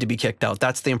wanted to be kicked out.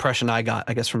 That's the impression I got,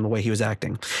 I guess, from the way he was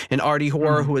acting. And Artie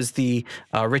Hoare, who is the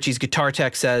Richie's guitar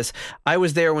tech, says, I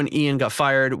was there when Ian got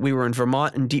fired. We were in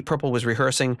Vermont and Deep Purple was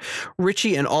rehearsing.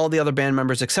 Richie and all the other band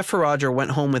members, except for Roger,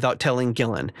 went home without telling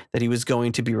Gillan that he was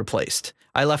going to be replaced.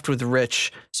 I left with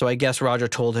Rich, so I guess Roger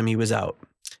told him he was out.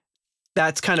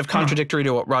 That's kind of contradictory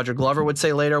to what Roger Glover would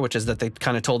say later, which is that they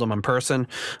kind of told him in person.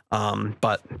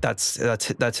 But that's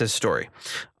his story.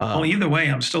 Well, either way,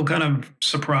 I'm still kind of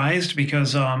surprised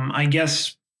because I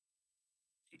guess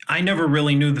I never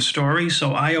really knew the story.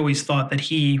 So I always thought that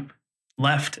he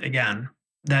left again,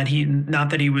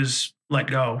 not that he was let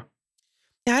go.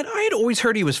 Yeah, I had always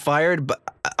heard he was fired, but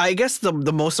I guess the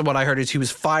most of what I heard is he was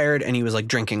fired and he was like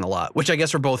drinking a lot, which I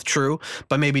guess are both true,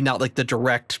 but maybe not like the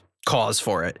direct cause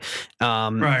for it.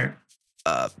 Right.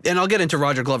 And I'll get into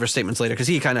Roger Glover's statements later because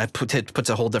he kind of puts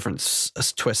a whole different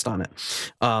twist on it.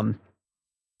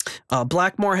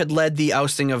 Blackmore had led the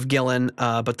ousting of Gillan,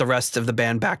 but the rest of the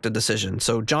band backed the decision.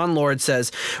 So John Lord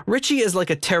says, Richie is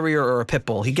like a terrier or a pit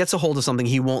bull. He gets a hold of something,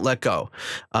 he won't let go.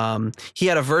 He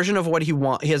has a version of what he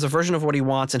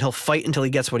wants, and he'll fight until he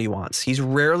gets what he wants. He's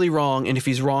rarely wrong, and if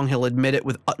he's wrong, he'll admit it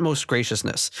with utmost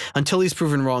graciousness. Until he's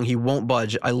proven wrong, he won't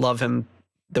budge. I love him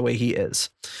the way he is.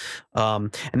 And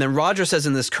then Roger says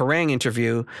in this Kerrang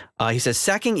interview, he says,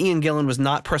 sacking Ian Gillan was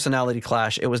not personality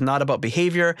clash. It was not about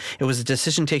behavior. It was a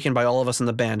decision taken by all of us in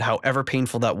the band, however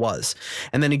painful that was.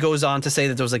 And then he goes on to say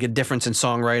that there was like a difference in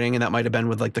songwriting, and that might have been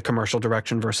with like the commercial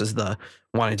direction versus the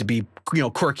wanting to be,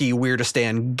 quirky,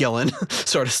 weirdistan Gillan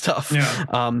sort of stuff.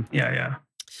 Yeah. Yeah.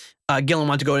 Gillan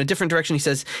wanted to go in a different direction. He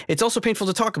says, it's also painful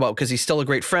to talk about because he's still a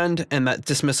great friend and that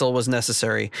dismissal was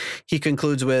necessary. He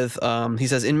concludes with, he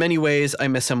says, in many ways, I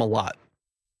miss him a lot.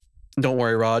 Don't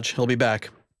worry, Raj, he'll be back.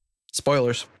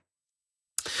 Spoilers.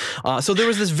 So there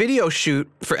was this video shoot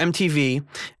for MTV,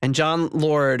 and John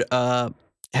Lord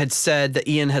had said that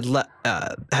Ian had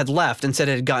left and said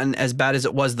it had gotten as bad as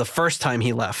it was the first time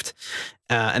he left.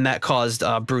 And that caused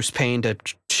Bruce Payne to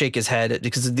shake his head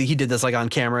because he did this like on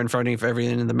camera in front of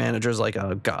everything. And the manager's like,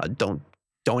 oh God, don't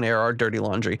air our dirty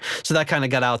laundry. So that kind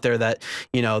of got out there that,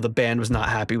 the band was not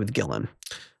happy with Gillan.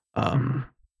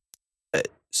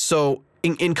 So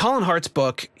in Colin Hart's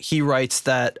book, he writes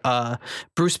that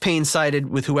Bruce Payne sided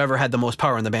with whoever had the most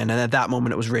power in the band, and at that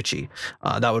moment it was Richie.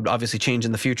 That would obviously change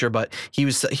in the future, but he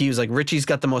was like, Richie's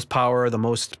got the most power, the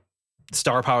most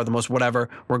star power, the most whatever.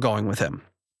 We're going with him.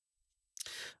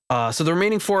 So the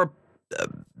remaining four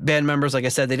band members, like I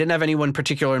said, they didn't have anyone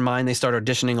particular in mind. They started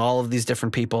auditioning all of these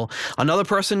different people. Another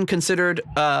person considered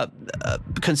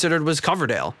was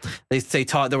Coverdale.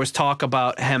 There was talk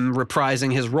about him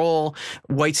reprising his role.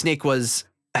 Whitesnake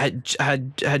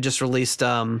had just released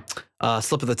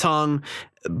Slip of the Tongue,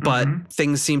 but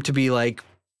things seem to be like,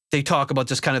 they talk about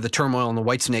just kind of the turmoil in the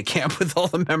Whitesnake camp with all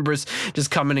the members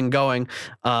just coming and going.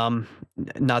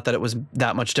 Not that it was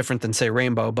that much different than, say,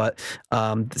 Rainbow, but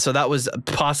so that was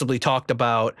possibly talked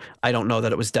about. I don't know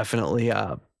that it was definitely.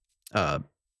 I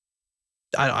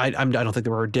don't think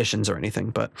there were auditions or anything,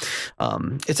 but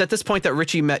it's at this point that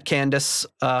Richie met Candace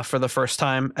for the first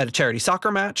time at a charity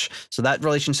soccer match. So that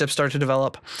relationship started to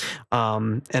develop.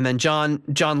 And then John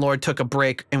Lord took a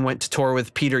break and went to tour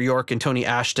with Peter York and Tony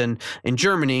Ashton in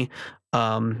Germany,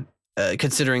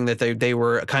 considering that they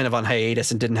were kind of on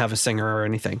hiatus and didn't have a singer or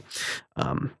anything.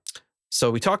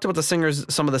 So we talked about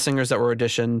some of the singers that were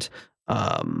auditioned.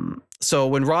 So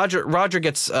when Roger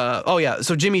gets,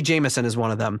 so Jimmy Jamison is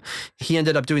one of them. He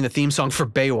ended up doing the theme song for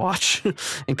Baywatch.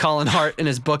 And Colin Hart in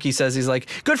his book, he says, he's like,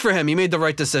 good for him. He made the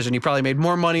right decision. He probably made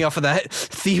more money off of that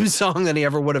theme song than he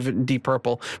ever would have in Deep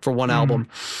Purple for one album.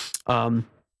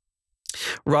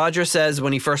 Roger says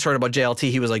when he first heard about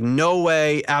JLT, he was like, no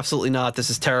way, absolutely not. This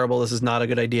is terrible. This is not a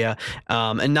good idea.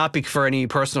 And not for any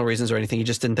personal reasons or anything. He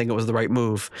just didn't think it was the right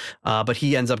move. But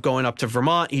he ends up going up to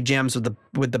Vermont. He jams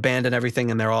with the band and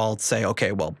everything. And they're all say,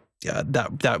 okay, well, yeah,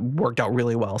 that worked out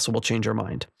really well. So we'll change our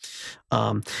mind.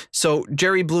 So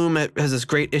Jerry Bloom has this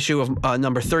great issue of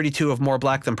number 32 of More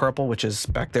Black Than Purple, which is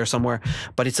back there somewhere.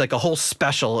 But it's like a whole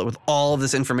special with all of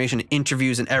this information,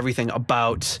 interviews and everything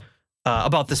about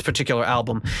this particular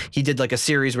album. He did like a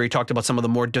series where he talked about some of the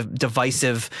more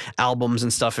divisive albums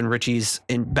and stuff in Richie's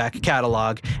back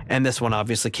catalog, and this one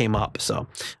obviously came up. So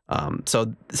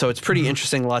it's pretty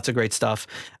interesting. Lots of great stuff.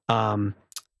 And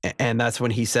that's when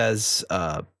he says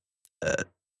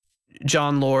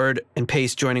Jon Lord and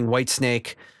Pace joining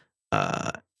Whitesnake.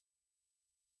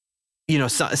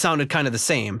 Sounded kind of the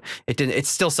same. It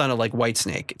still sounded like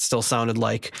Whitesnake. It still sounded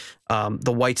like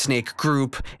the Whitesnake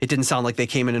group. It didn't sound like they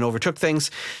came in and overtook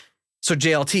things. So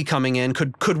JLT coming in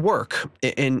could work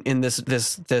in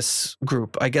this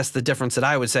group. I guess the difference that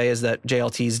I would say is that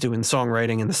JLT is doing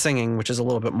songwriting and the singing, which is has a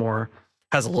little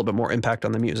bit more impact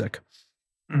on the music.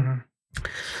 Mm-hmm.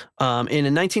 In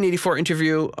a 1984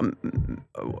 interview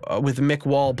with Mick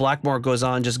Wall, Blackmore goes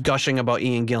on just gushing about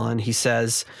Ian Gillan. He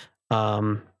says,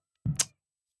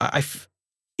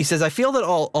 he says, I feel that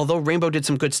although Rainbow did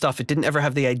some good stuff, it didn't ever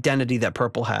have the identity that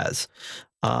Purple has.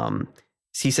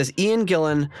 He says, Ian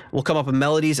Gillan will come up with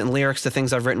melodies and lyrics to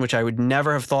things I've written, which I would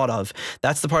never have thought of.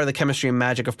 That's the part of the chemistry and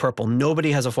magic of Purple.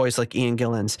 Nobody has a voice like Ian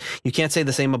Gillan's. You can't say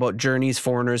the same about Journeys,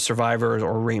 Foreigners, Survivors,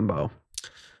 or Rainbow.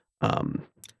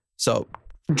 So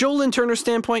Joe Lynn Turner's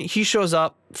standpoint, he shows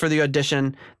up for the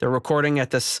audition. They're recording at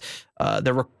this,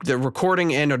 they're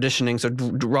recording and auditioning. So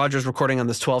Roger's recording on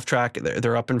this 12 track.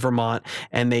 They're up in Vermont,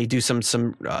 and they do some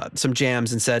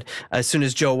jams, and said, as soon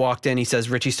as Joe walked in, he says,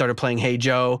 Richie started playing Hey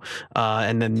Joe.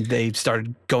 And then they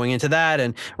started going into that.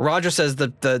 And Roger says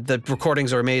the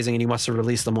recordings are amazing and he wants to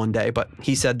release them one day, but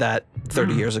he said that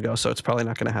 30 years ago. So it's probably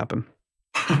not going to happen.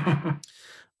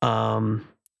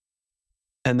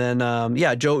 And then,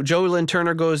 Joe Lynn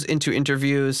Turner goes into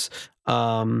interviews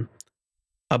about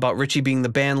Richie being the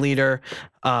band leader,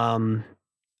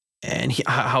 and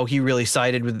how he really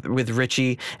sided with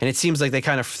Richie. And it seems like they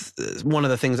kind of, one of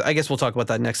the things, I guess we'll talk about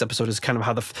that next episode, is kind of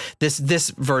how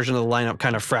this version of the lineup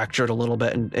kind of fractured a little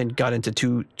bit and got into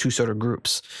two sort of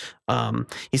groups.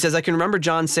 He says, I can remember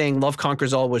John saying Love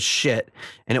Conquers All was shit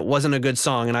and it wasn't a good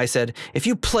song. And I said, if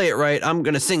you play it right, I'm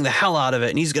going to sing the hell out of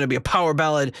it. And he's going to be a power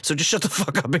ballad. So just shut the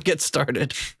fuck up and get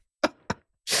started.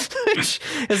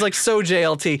 It's like so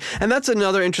JLT. And that's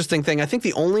another interesting thing. I think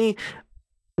the only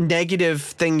negative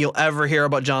thing you'll ever hear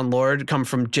about Jon Lord come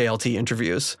from JLT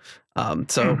interviews.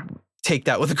 Take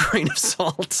that with a grain of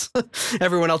salt.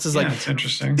 Everyone else is like, it's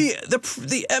interesting.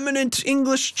 The eminent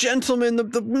English gentleman,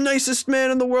 the nicest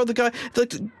man in the world, the guy,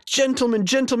 like gentleman,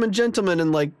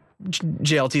 and like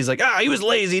JLT's like, he was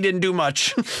lazy, he didn't do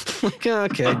much. Like,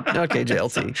 okay,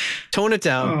 JLT, tone it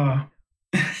down.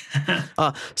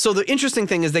 So the interesting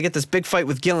thing is they get this big fight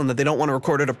with Gillan that they don't want to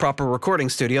record at a proper recording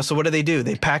studio. So what do?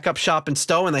 They pack up shop and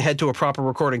stow and they head to a proper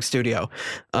recording studio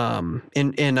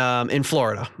in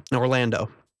Florida, in Orlando,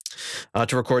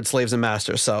 to record Slaves and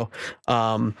Masters. So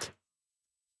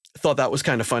thought that was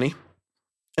kind of funny.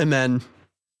 And then,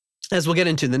 as we'll get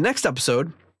into the next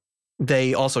episode,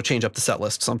 they also change up the set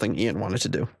list, something Ian wanted to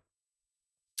do.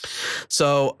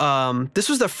 So this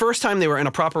was the first time they were in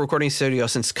a proper recording studio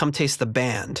since Come Taste the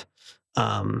Band.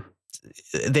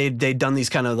 They'd done these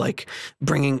kind of like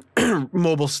bringing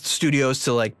mobile studios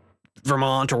to like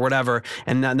Vermont or whatever,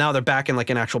 and now they're back in like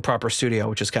an actual proper studio,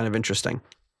 which is kind of interesting.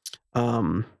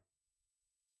 And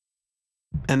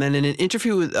then in an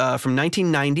interview from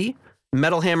 1990,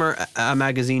 Metal Hammer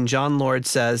magazine, Jon Lord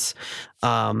says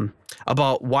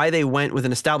about why they went with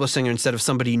an established singer instead of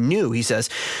somebody new. He says,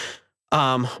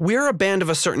 we're a band of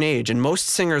a certain age, and most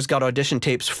singers got audition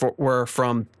tapes were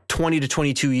from 20 to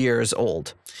 22 years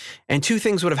old. And two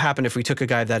things would have happened if we took a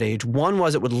guy of that age. One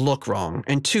was it would look wrong.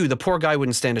 And two, the poor guy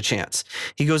wouldn't stand a chance.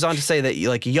 He goes on to say that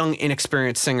like a young,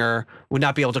 inexperienced singer would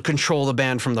not be able to control the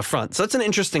band from the front. So that's an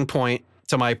interesting point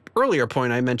to my earlier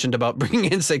point I mentioned about bringing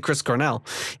in, say, Chris Cornell,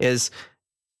 is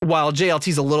while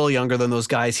JLT's a little younger than those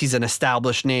guys, he's an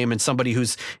established name and somebody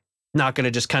who's not going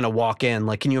to just kind of walk in.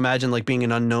 Like, can you imagine like being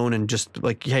an unknown and just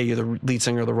like, hey, you're the lead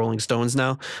singer of the Rolling Stones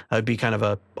now? That would be kind of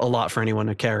a lot for anyone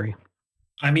to carry.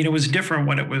 I mean, it was different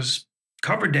when it was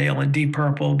Coverdale and Deep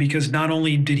Purple, because not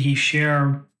only did he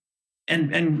share,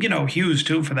 and Hughes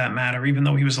too, for that matter, even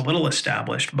though he was a little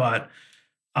established, but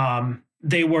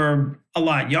they were a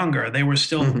lot younger. They were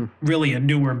still really a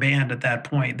newer band at that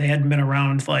point. They hadn't been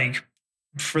around like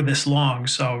for this long.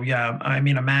 So yeah, I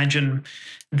mean, imagine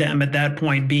them at that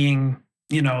point being,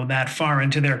 that far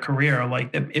into their career. Like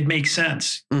it makes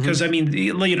sense because I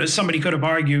mean, somebody could have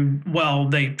argued, well,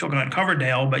 they took on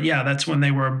Coverdale, but yeah, that's when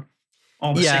they were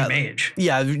all the same age.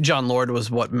 Yeah, John Lord was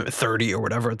 30 or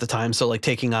whatever at the time. So like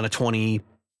taking on a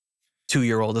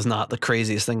 22-year-old is not the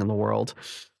craziest thing in the world.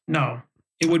 No,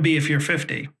 it would be if you're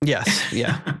 50. Yes.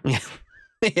 Yeah. Yeah.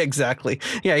 Exactly.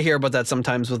 Yeah, I hear about that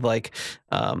sometimes with like,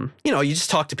 you just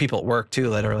talk to people at work too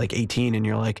that are like 18, and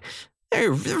you're like,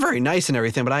 they're very nice and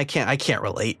everything, but I can't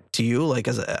relate to you. Like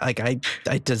I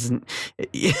doesn't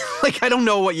like I don't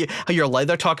know how your life.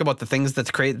 They're talking about the things that's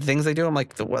great, the things they do. I'm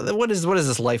like, what is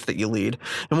this life that you lead?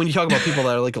 And when you talk about people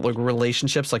that are like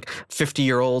relationships, like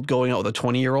 50-year-old going out with a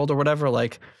 20-year-old or whatever,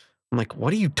 like I'm like,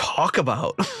 what do you talk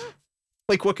about?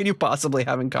 Like, what can you possibly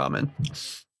have in common?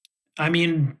 I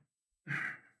mean,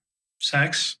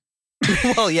 sex.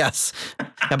 Well, yes.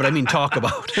 Yeah, but I mean talk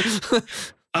about.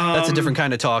 That's a different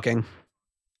kind of talking.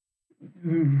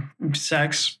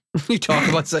 Sex. You talk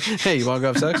about sex. Hey, you want to go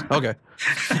have sex? Okay.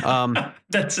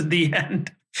 That's at the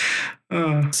end.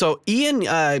 So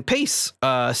Ian Pace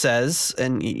says,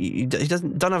 and he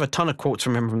don't have a ton of quotes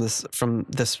from him from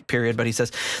this period, but he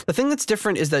says, the thing that's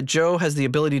different is that Joe has the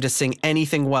ability to sing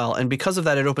anything well, and because of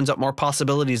that, it opens up more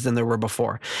possibilities than there were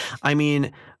before. I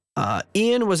mean,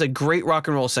 Ian was a great rock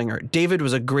and roll singer. David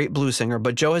was a great blues singer,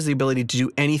 but Joe has the ability to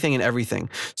do anything and everything.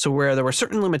 So where there were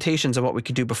certain limitations of what we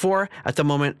could do before, at the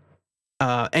moment,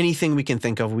 anything we can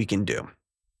think of, we can do.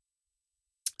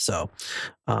 So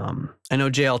I know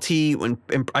JLT, when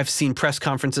I've seen press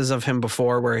conferences of him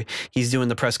before where he's doing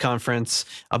the press conference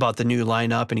about the new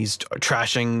lineup and he's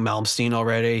trashing Malmsteen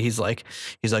already. He's like,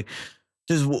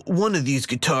 there's one of these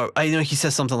I know he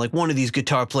says something like, one of these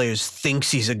guitar players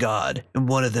thinks he's a god and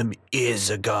one of them is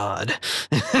a god.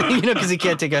 Because he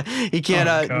can't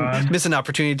miss an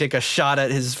opportunity to take a shot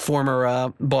at his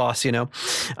former boss,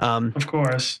 Of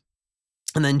course.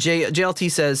 And then JLT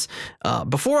says,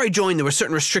 before I joined, there were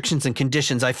certain restrictions and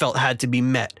conditions I felt had to be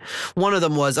met. One of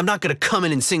them was, I'm not going to come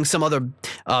in and sing some other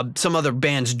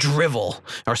band's drivel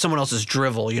or someone else's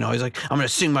drivel. He's like, I'm going to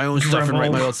sing my own stuff and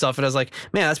write my own stuff. And I was like,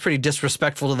 man, that's pretty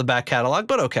disrespectful to the back catalog,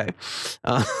 but okay.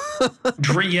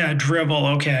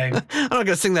 Drivel, okay. I'm not going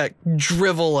to sing that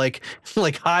drivel like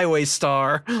Highway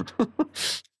Star.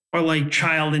 Or like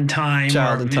Child in Time.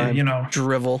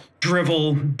 Drivel.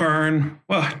 Drivel, Burn.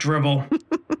 Well, drivel.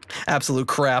 Absolute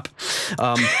crap.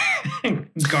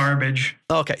 Garbage.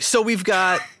 Okay, so we've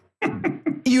got, the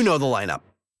lineup.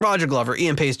 Roger Glover,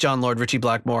 Ian Pace, John Lord, Richie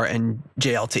Blackmore, and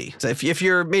JLT. So if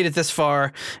you're made it this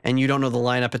far and you don't know the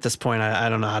lineup at this point, I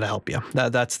don't know how to help you.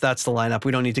 That's the lineup.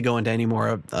 We don't need to go into any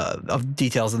more of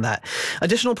details than that.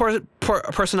 Additional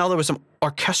personnel, there was some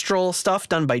orchestral stuff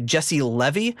done by Jesse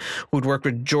Levy, who'd worked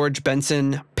with George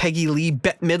Benson, Peggy Lee,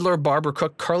 Bette Midler, Barbara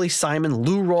Cook, Carly Simon,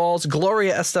 Lou Rawls,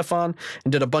 Gloria Estefan,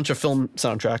 and did a bunch of film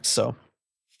soundtracks. So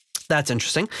that's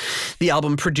interesting. The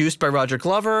album produced by Roger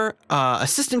Glover,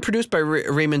 assistant produced by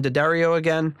Raymond Daddario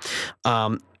again,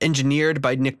 engineered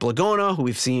by Nick Blagona, who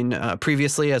we've seen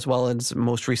previously, as well as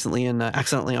most recently in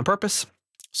Accidentally on Purpose.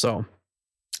 So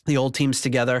the old team's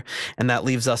together, and that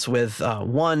leaves us with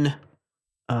one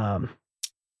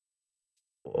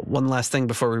last thing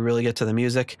before we really get to the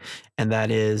music, and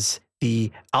that is the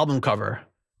album cover.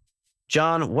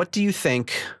 John, what do you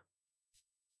think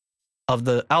of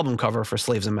the album cover for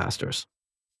Slaves and Masters?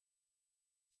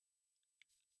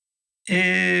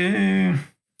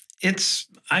 It's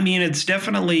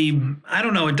definitely, I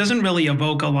don't know, it doesn't really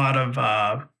evoke a lot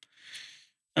of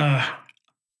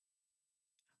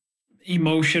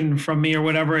emotion from me or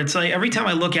whatever. It's like every time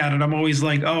I look at it, I'm always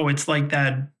like, oh, it's like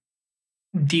that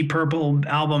Deep Purple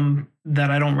album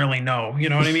that I don't really know. You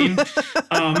know what I mean?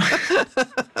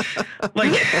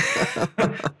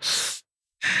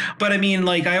 But I mean,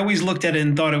 like, I always looked at it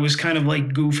and thought it was kind of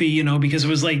like goofy, because it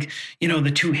was like,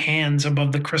 the two hands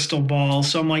above the crystal ball.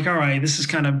 So I'm like, all right, this is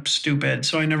kind of stupid.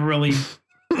 So I never really,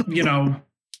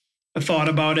 thought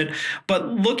about it. But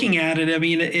looking at it, I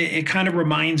mean, it kind of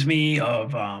reminds me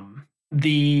of what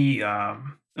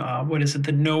is it?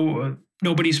 The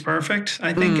Nobody's Perfect,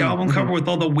 I think, album cover with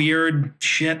all the weird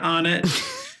shit on it.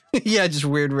 Yeah, just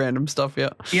weird random stuff. Yeah.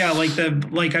 Yeah, I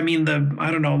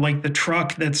don't know, like the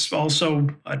truck that's also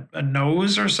a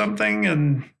nose or something,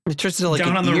 and it turns into like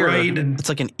down on the ear. right, and it's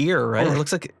like an ear, right? It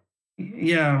looks like.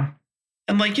 Yeah,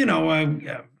 and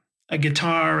a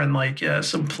guitar and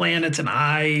some planets and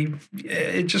eye.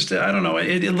 It just, I don't know.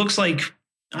 It looks like,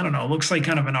 I don't know. It looks like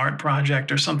kind of an art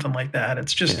project or something like that.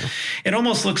 It's just, It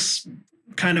almost looks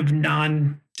kind of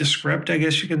nondescript, I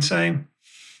guess you can say.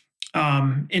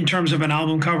 in terms of an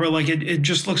album cover. Like it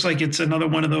just looks like it's another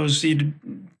one of those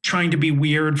trying to be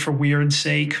weird for weird's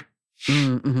sake.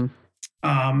 Mm-hmm.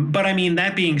 But I mean,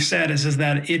 that being said, is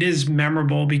that it is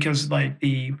memorable because like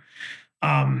the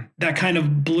that kind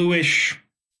of bluish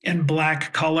and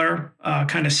black color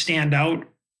kind of stand out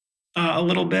a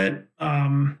little bit.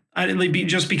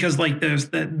 Just because like there's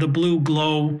the blue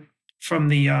glow from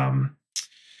the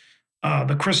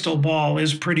crystal ball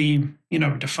is pretty,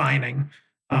 defining.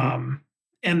 Mm-hmm.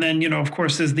 And then, of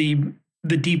course, there's the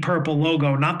Deep Purple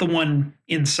logo, not the one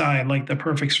inside like the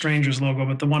Perfect Strangers logo,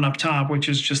 but the one up top, which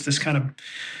is just this kind of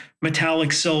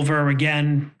metallic silver.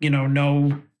 Again,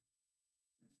 no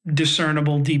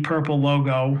discernible Deep Purple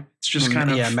logo. It's just kind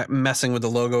of messing with the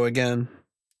logo again.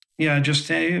 Yeah,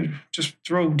 just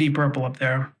throw Deep Purple up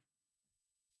there.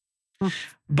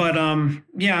 But I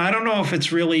don't know if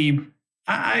it's really.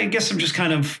 I guess I'm just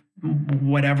kind of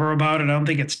whatever about it. I don't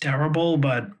think it's terrible,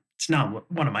 but it's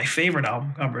not one of my favorite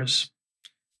album covers.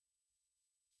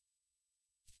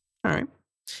 All right,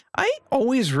 I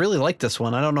always really like this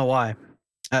one. I don't know why.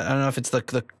 I don't know if it's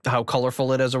the how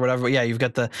colorful it is or whatever. But yeah, you've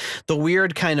got the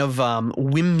weird kind of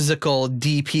whimsical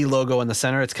DP logo in the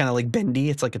center. It's kind of like bendy.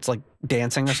 It's like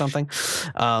dancing or something.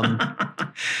 And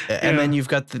then you've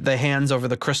got the hands over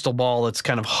the crystal ball. It's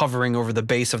kind of hovering over the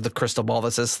base of the crystal ball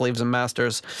that says Slaves and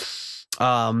Masters.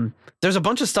 There's a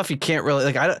bunch of stuff you can't really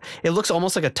like. It looks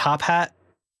almost like a top hat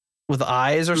with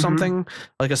eyes or something,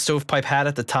 like a stovepipe hat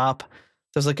at the top.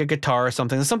 There's like a guitar or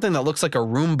something. There's something that looks like a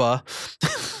Roomba.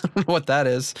 I don't know what that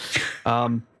is.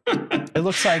 It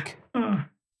looks like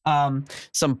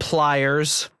some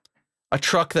pliers, a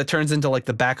truck that turns into like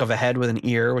the back of a head with an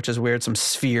ear, which is weird. Some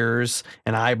spheres,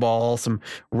 an eyeball, some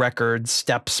records,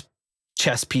 steps,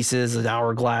 chess pieces, an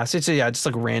hourglass. It's just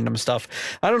like random stuff.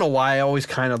 I don't know why. I always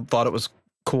kind of thought it was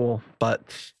cool, but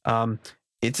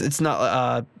it's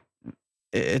not.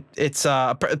 It's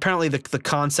apparently the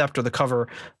concept or the cover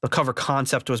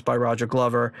concept was by Roger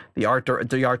Glover. The art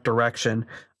direction,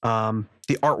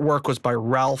 the artwork was by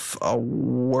Ralph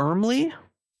Wernley.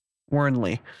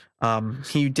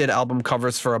 He did album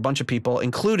covers for a bunch of people,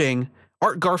 including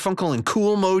Art Garfunkel and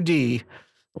Kool Moe Dee.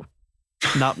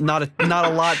 Not a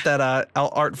lot that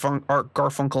Art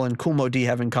Garfunkel and Kool Moe Dee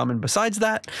have in common besides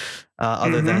that,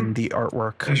 other than the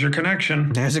artwork. There's your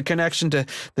connection. There's a connection to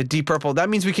the Deep Purple. That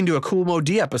means we can do a Kool Moe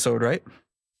Dee episode, right?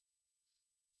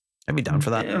 I'd be down for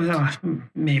that.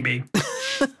 Maybe.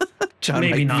 John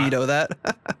maybe might not. veto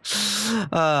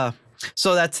that.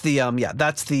 So that's the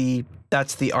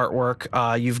that's the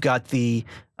artwork. You've got the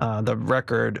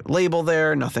record label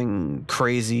there. Nothing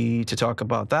crazy to talk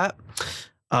about that.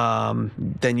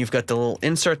 Then you've got the little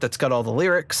insert that's got all the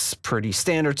lyrics, pretty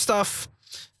standard stuff.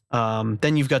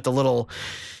 Then you've got the little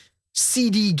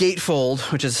CD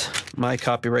gatefold, which is my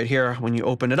copy right here. When you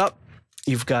open it up,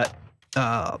 you've got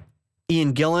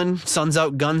Ian Gillan, Sun's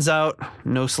Out, Guns Out,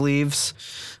 no sleeves.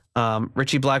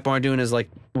 Richie Blackmore doing his like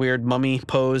weird mummy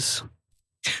pose.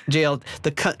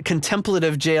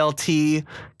 Contemplative JLT,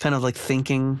 kind of like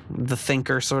thinking, the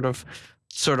thinker sort of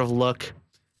look.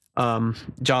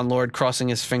 John Lord crossing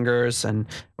his fingers and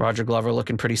Roger Glover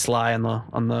looking pretty sly on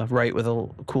the right with a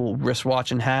cool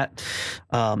wristwatch and hat.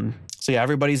 So yeah,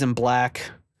 everybody's in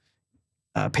black.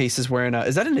 Pace is wearing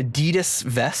is that an Adidas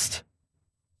vest?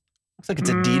 Looks like it's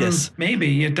Adidas.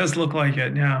 Maybe it does look like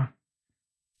it. Yeah.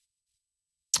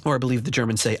 Or I believe the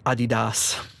Germans say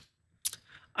Adidas.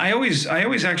 I always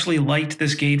actually liked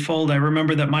this gatefold. I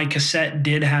remember that my cassette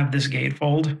did have this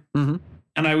gatefold. Mm-hmm.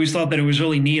 And I always thought that it was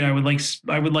really neat. I would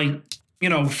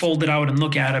fold it out and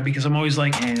look at it because I'm always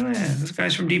like, hey, this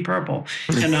guy's from Deep Purple.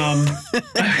 And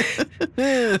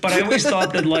but I always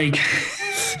thought that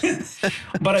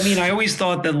I always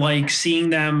thought that like seeing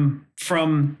them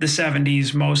from the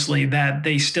 70s mostly, that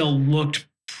they still looked.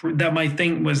 That my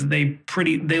thing was they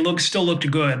still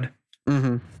looked good.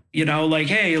 Mm-hmm. Like,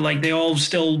 hey, like they all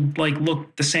still like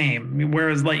look the same.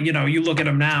 Whereas like, you look at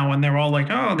them now and they're all like,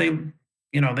 oh, they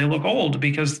look old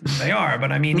because they are.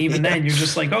 But I mean, even then you're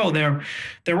just like, oh,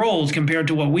 they're old compared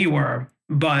to what we were.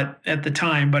 But at the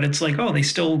time, but it's like, oh, they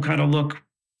still kind of look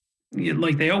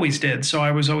like they always did. So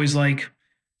I was always like,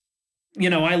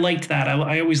 I liked that.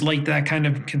 I always liked that kind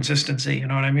of consistency. You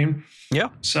know what I mean? Yeah.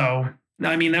 So,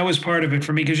 I mean, that was part of it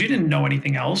for me because you didn't know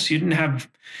anything else. You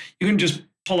couldn't just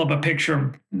pull up a picture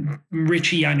of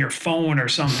Richie on your phone or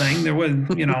something. There was,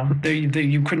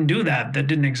 you couldn't do that. That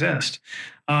didn't exist.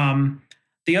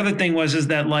 The other thing is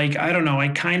that like, I don't know, I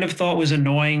kind of thought was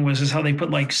annoying was how they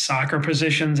put like soccer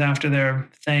positions after their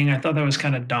thing. I thought that was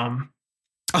kind of dumb.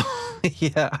 Oh,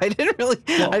 yeah. I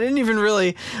didn't even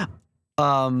really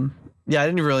Yeah, I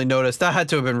didn't really notice. That had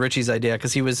to have been Richie's idea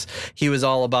because he was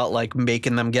all about like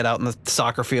making them get out in the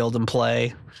soccer field and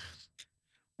play.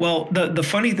 Well, the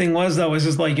funny thing was, though,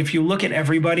 is like if you look at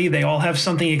everybody, they all have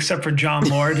something except for John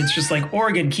Lord. It's just like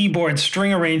organ, keyboard,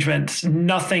 string arrangements,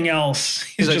 nothing else.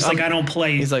 He's just like, I don't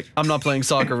play. He's like, I'm not playing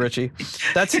soccer, Richie.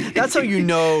 That's how you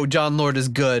know John Lord is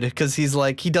good, because he's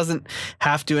like, he doesn't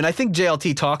have to. And I think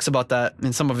JLT talks about that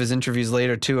in some of his interviews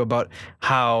later too, about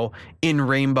how in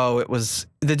Rainbow it was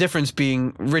the difference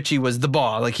being Richie was the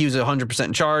boss. Like he was 100%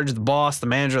 in charge, the boss, the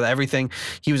manager, everything.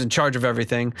 He was in charge of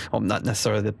everything. Well, not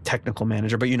necessarily the technical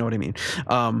manager, but you know what I mean.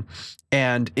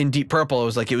 And in Deep Purple, it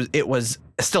was like it was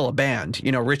still a band.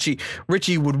 You know, Richie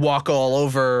would walk all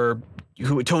over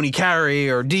Tony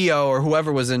Carey or Dio or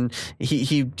whoever was in.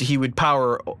 He would he would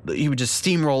just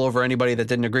steamroll over anybody that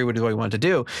didn't agree with what he wanted to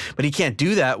do. But he can't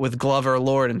do that with Glover,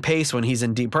 Lord, and Pace when he's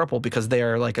in Deep Purple, because they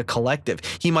are like a collective.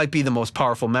 He might be the most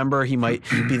powerful member. He might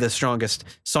be the strongest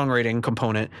songwriting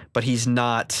component, but he's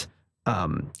not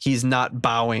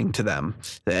bowing to them.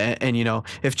 And you know,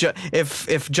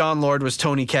 if John Lord was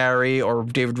Tony Carey or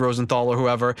David Rosenthal or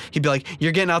whoever, he'd be like,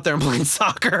 you're getting out there and playing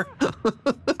soccer.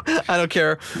 I don't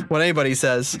care what anybody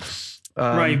says.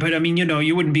 Right, but I mean, you know,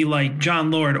 you wouldn't be like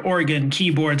John Lord, organ,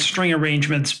 keyboard, string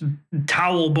arrangements,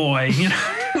 towel boy, you know,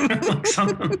 like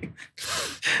something.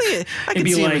 I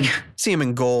can see him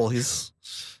in goal. He's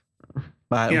from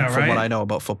what I know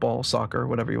about football, soccer,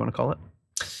 whatever you want to call it.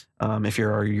 If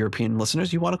you're our European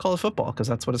listeners, you want to call it football because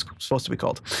that's what it's supposed to be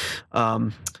called.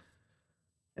 And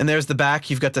there's the back.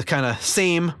 You've got the kind of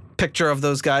same picture of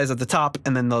those guys at the top,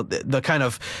 and then the kind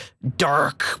of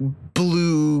dark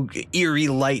blue, eerie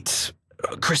light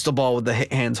crystal ball with the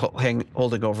hands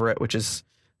holding over it, which is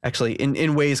actually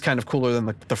in ways kind of cooler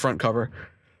than the front cover.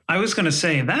 I was going to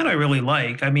say that I really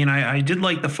like. I mean, I did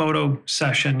like the photo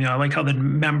session. You know, I like how the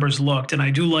members looked, and I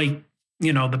do like,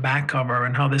 you know, the back cover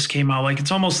and how this came out. Like,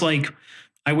 it's almost like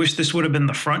I wish this would have been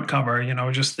the front cover, you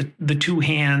know, just the two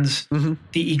hands,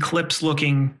 the eclipse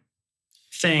looking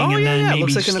thing. And then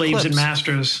maybe like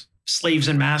slaves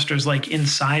and masters, like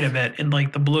inside of it in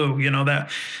like the blue, you know,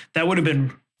 that would have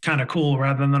been kind of cool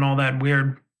rather than all that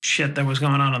weird shit that was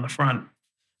going on the front.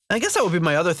 I guess that would be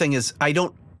my other thing is I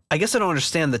don't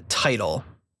understand the title.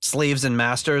 Slaves and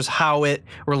Masters, how it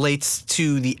relates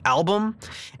to the album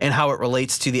and how it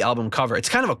relates to the album cover. It's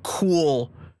kind of a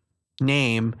cool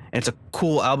name and it's a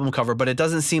cool album cover, but it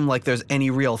doesn't seem like there's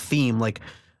any real theme. Like,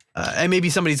 and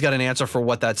maybe somebody's got an answer for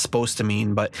what that's supposed to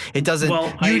mean, but it doesn't.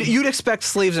 Well, you'd expect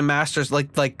Slaves and Masters,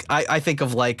 like I think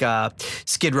of like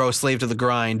Skid Row, Slave to the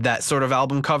Grind, that sort of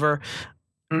album cover.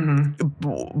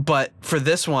 But for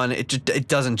this one, it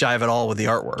doesn't jive at all with the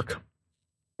artwork.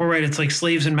 Well, right, it's like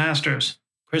Slaves and Masters.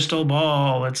 Crystal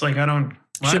ball. It's like, I don't.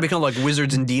 Should become like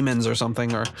Wizards and Demons or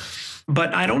something.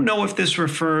 But I don't know if this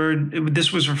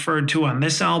was referred to on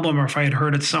this album or if I had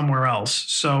heard it somewhere else.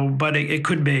 So, but it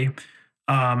could be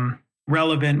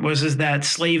relevant. Is that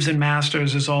Slaves and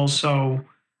Masters is also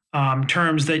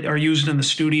terms that are used in the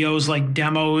studios, like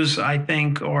demos, I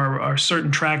think, or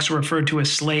certain tracks are referred to as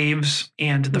slaves,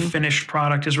 and the finished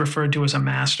product is referred to as a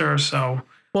master. So.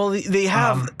 Well, they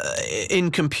have in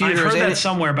computers. I've heard that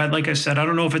somewhere, but like I said, I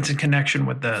don't know if it's in connection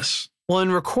with this. Well, in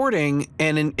recording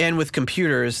and with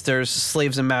computers, there's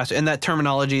slaves and masters, and that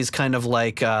terminology is kind of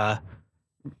like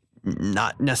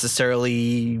not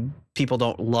necessarily. People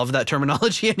don't love that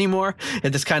terminology anymore.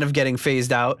 It's kind of getting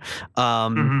phased out,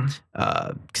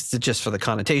 just for the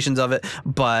connotations of it.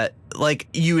 But like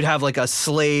you would have like a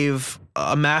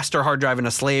master hard drive and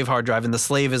a slave hard drive, and the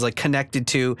slave is like connected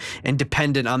to and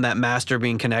dependent on that master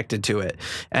being connected to it.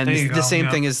 And the same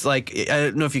thing is like, I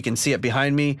don't know if you can see it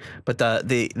behind me, but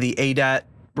the ADAT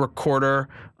recorder.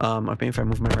 Maybe if I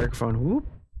move my microphone, whoop.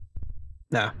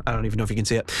 Nah, I don't even know if you can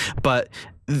see it, but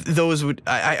those would,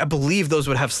 I believe those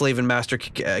would have slave and master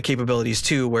capabilities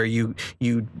too, where you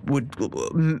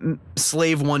would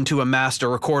slave one to a master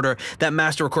recorder. That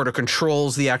master recorder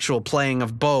controls the actual playing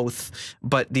of both,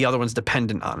 but the other one's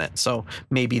dependent on it. So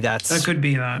maybe that could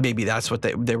be that. Maybe that's what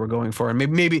they were going for, and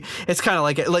maybe it's kind of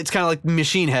like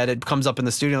Machine Head. It comes up in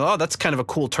the studio. Oh, that's kind of a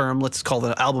cool term. Let's call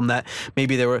the album that.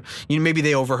 Maybe maybe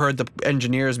they overheard the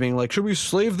engineers being like, should we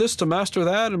slave this to master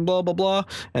that, and blah blah blah,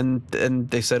 and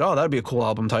they said, oh, that'd be a cool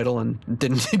album title, and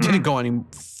didn't go any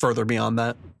further beyond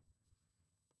that.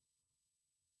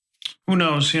 Who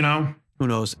knows, you know? Who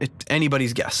knows?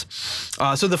 Anybody's guess.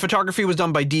 So the photography was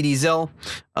done by Dee Zill,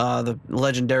 the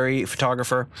legendary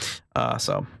photographer.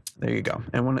 So there you go.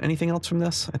 And anything else from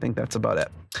this? I think that's about it.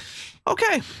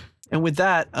 Okay. And with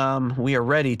that, we are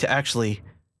ready to actually,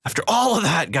 after all of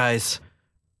that, guys,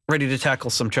 ready to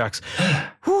tackle some tracks.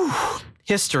 Whew.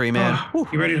 history, man. Oh,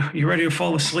 you ready to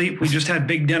fall asleep? We just had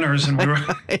big dinners and we were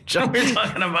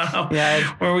talking about how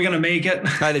where are we gonna make it?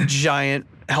 I had a giant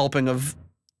helping of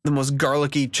the most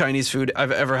garlicky Chinese food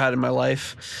I've ever had in my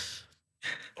life.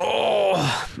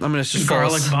 Oh, I'm gonna just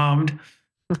garlic bombed.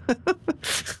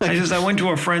 I went to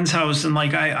a friend's house and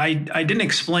like I didn't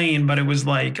explain, but it was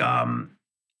like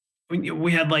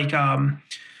we had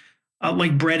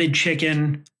like breaded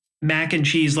chicken, mac and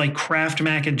cheese, like Kraft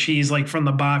mac and cheese, like from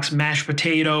the box, mashed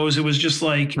potatoes. It was just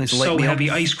like nice so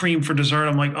heavy. Ice cream for dessert.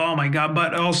 I'm like, oh my God.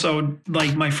 But also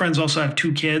like my friends also have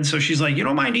 2 kids. So she's like, you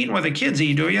don't mind eating what the kids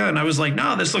eat, do you? And I was like,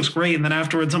 no, this looks great. And then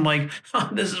afterwards I'm like, oh,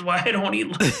 this is why I don't eat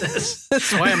like this.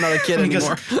 That's why I'm not a kid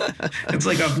anymore. It's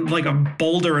like a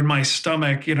boulder in my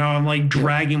stomach. You know, I'm like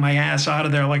dragging my ass out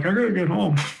of there. Like, I gotta get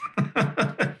home.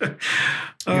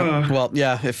 Well,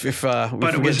 yeah. If we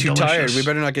get too tired, we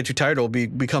better not get too tired. We'll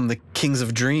become the kings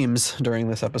of dreams during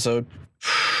this episode.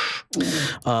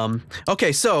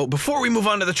 Okay, so before we move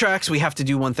on to the tracks, we have to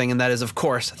do one thing, and that is, of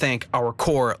course, thank our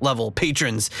core level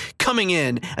patrons. Coming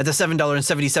in at the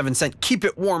 $7.77 Keep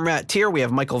It Warm Rat tier, we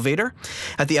have Michael Vader.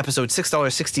 At the episode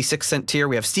 $6.66 tier,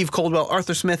 we have Steve Coldwell,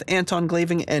 Arthur Smith, Anton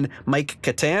Glaving, and Mike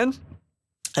Catan.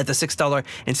 At the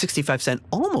 $6.65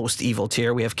 Almost Evil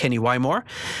tier, we have Kenny Wymore.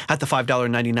 At the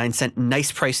 $5.99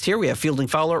 Nice Price tier, we have Fielding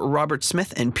Fowler, Robert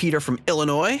Smith, and Peter from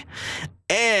Illinois.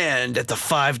 And at the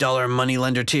 $5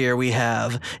 Moneylender tier, we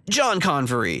have John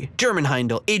Convery, German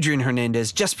Heindel, Adrian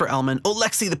Hernandez, Jesper Ellman,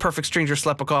 Alexi the Perfect Stranger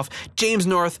Slepikoff, James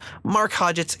North, Mark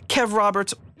Hodgetts, Kev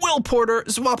Roberts, Will Porter,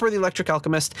 Zwapper the Electric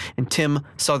Alchemist, and Tim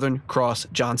Southern Cross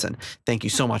Johnson. Thank you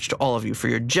so much to all of you for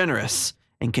your generous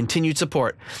and continued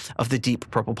support of the Deep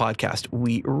Purple podcast.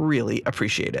 We really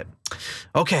appreciate it.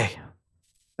 Okay,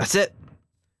 that's it.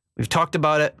 We've talked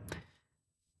about it.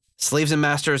 Slaves and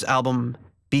Masters album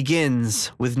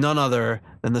begins with none other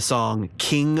than the song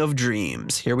King of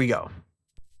Dreams. Here we go.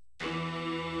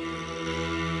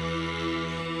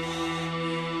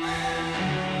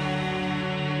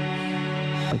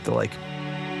 Like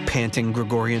the panting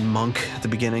Gregorian monk at the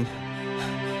beginning.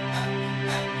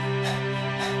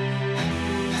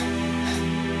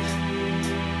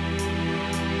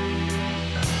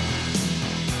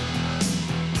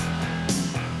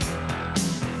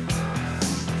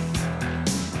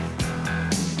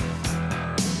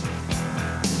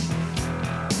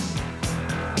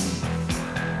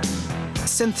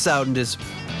 Synth sound is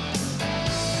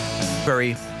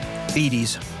very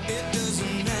 80s.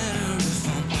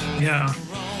 Yeah.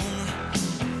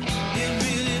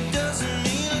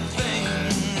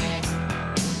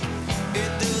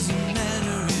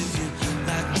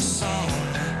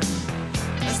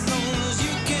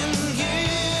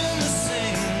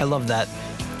 I love that.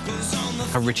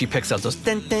 How Richie picks out those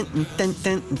dun dun dun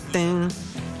dun dun.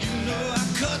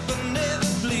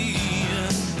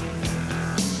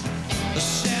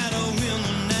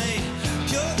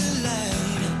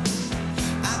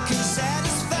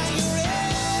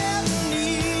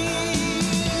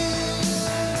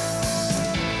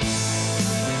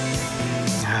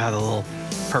 The little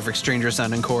Perfect Stranger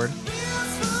sounding chord.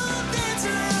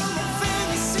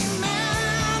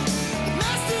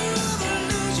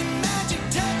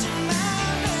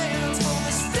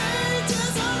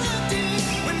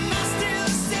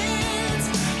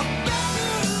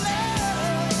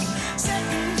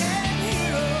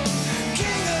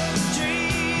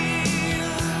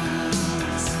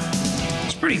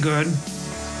 It's pretty good.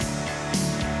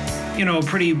 You know,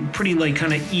 pretty like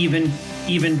kind of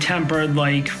even tempered,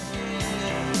 like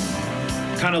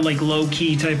kind of like low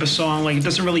key type of song. Like it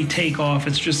doesn't really take off.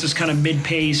 It's just this kind of mid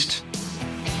paced,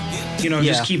 you know,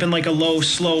 just keeping like a low,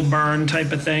 slow burn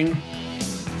type of thing.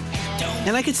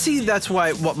 And I could see that's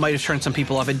what might have turned some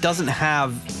people off. It doesn't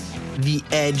have the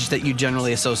edge that you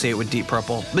generally associate with Deep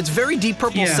Purple. It's very Deep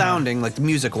Purple sounding, like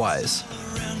music wise.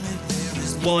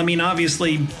 Well, I mean,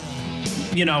 obviously,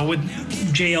 you know, with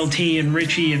JLT and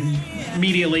Richie, and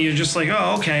immediately you're just like,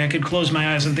 oh, okay, I could close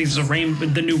my eyes and think it's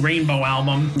the new Rainbow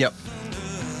album. Yep.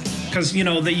 Because, you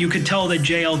know, that you could tell that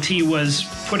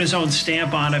JLT put his own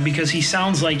stamp on it, because he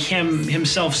sounds like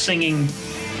himself singing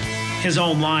his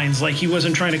own lines. Like he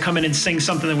wasn't trying to come in and sing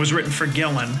something that was written for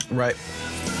Gillan. Right.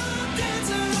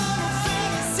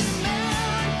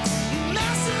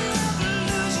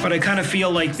 But I kind of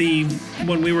feel like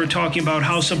when we were talking about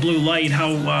House of Blue Light, how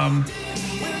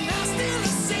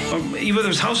either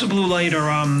there's House of Blue Light or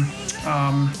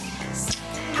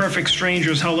Perfect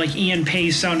Strangers, how like Ian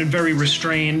Pace sounded very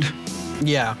restrained.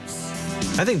 Yeah,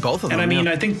 I think both of them. And I mean,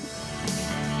 I think,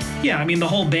 the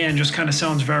whole band just kind of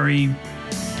sounds very,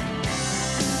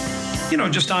 you know,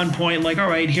 just on point. Like, all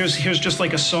right, here's just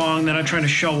like a song that I'm trying to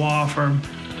show off, or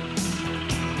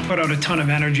put out a ton of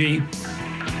energy.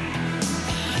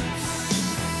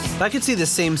 I could see the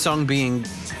same song being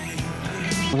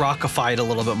rockified a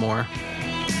little bit more.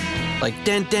 Like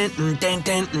dun dun dun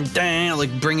dun dun dun,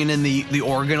 like bringing in the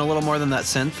organ a little more than that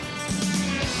synth.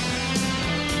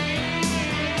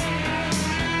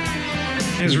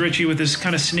 There's Richie with his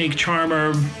kind of Snake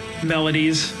Charmer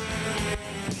melodies.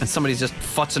 And somebody's just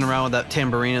futzing around with that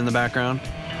tambourine in the background.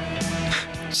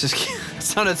 It's just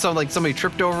it sounded like somebody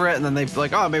tripped over it, and then they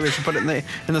like, oh, maybe I should put it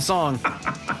in the song.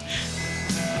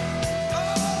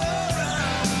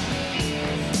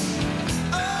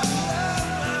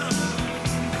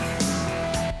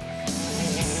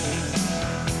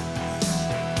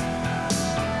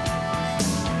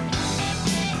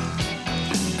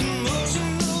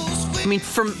 I mean,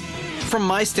 from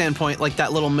my standpoint, like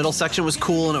that little middle section was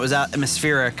cool and it was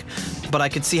atmospheric, but I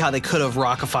could see how they could have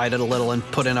rockified it a little and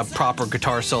put in a proper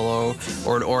guitar solo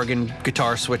or an organ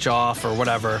guitar switch off or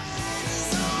whatever.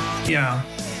 Yeah.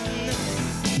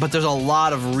 But there's a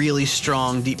lot of really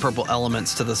strong Deep Purple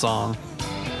elements to the song.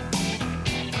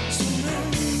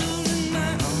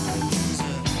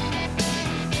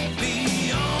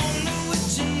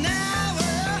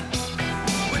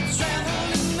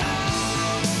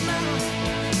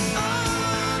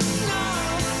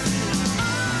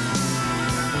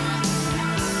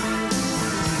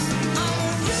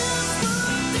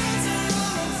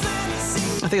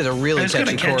 I think it's a really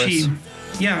catchy chorus.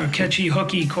 Yeah, catchy,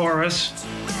 hooky chorus.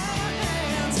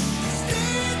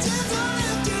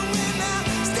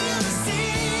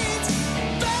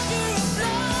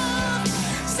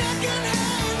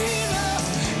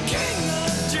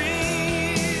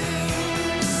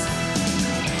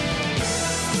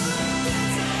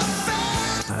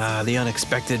 The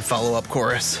unexpected follow-up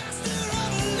chorus.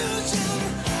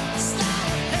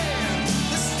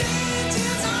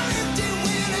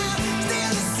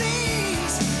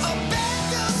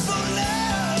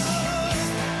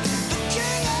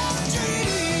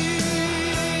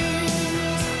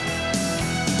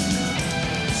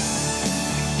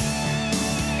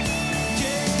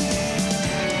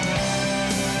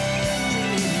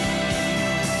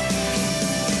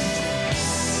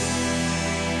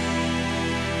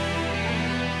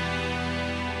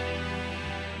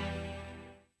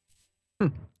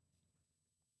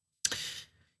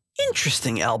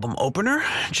 Interesting album opener.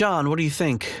 John, what do you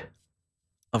think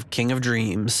of King of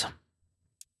Dreams?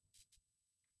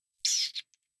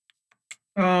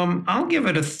 I'll give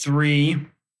it a 3.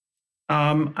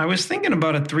 I was thinking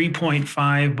about a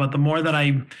 3.5, but the more that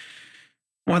I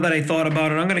thought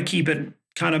about it, I'm going to keep it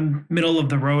kind of middle of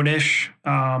the road-ish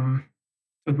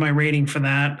with my rating for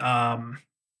that.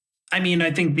 I mean, I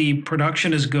think the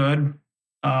production is good.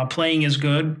 Playing is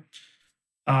good.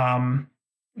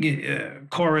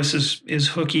 Chorus is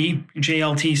hooky.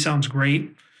 JLT sounds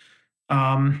great.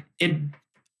 I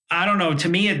don't know. To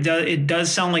me, it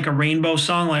does sound like a Rainbow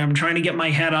song. Like I'm trying to get my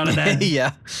head out of that.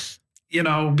 Yeah. You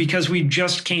know, because we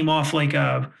just came off like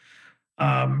a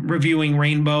reviewing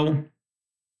Rainbow.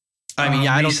 I mean,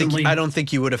 yeah, I don't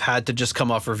think you would have had to just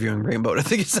come off reviewing Rainbow. I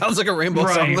think it sounds like a Rainbow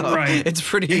song. Though. Right. It's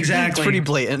pretty exactly. It's pretty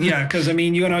blatant. Yeah, because I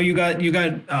mean, you got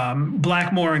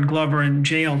Blackmore and Glover and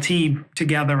JLT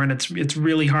together, and it's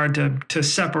really hard to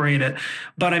separate it.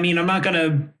 But I mean, I'm not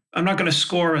gonna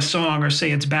score a song or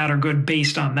say it's bad or good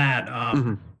based on that.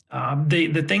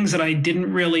 The things that I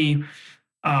didn't really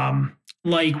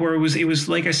like, where it was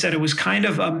like I said, it was kind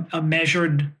of a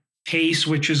measured pace,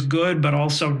 which is good, but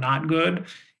also not good.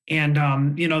 And,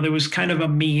 there was kind of a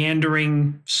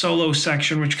meandering solo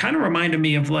section, which kind of reminded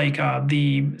me of like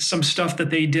some stuff that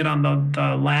they did on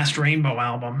the last Rainbow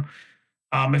album,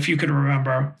 if you could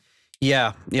remember.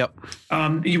 Yeah. Yep.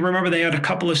 You remember they had a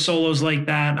couple of solos like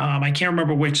that. I can't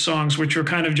remember which songs, which were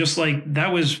kind of just like,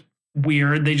 that was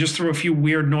weird. They just threw a few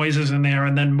weird noises in there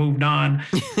and then moved on.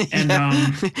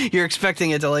 And you're expecting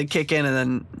it to like kick in and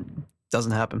then it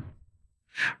doesn't happen.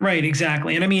 Right,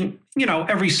 exactly. And I mean,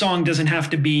 every song doesn't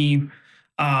have to be,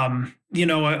 a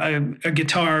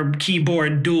guitar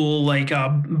keyboard duel, like a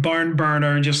barn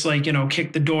burner, just like,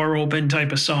 kick the door open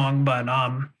type of song. But,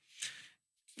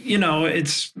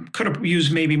 it's could have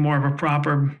used maybe more of a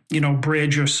proper,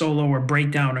 bridge or solo or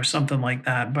breakdown or something like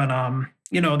that. But,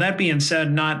 that being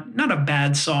said, not a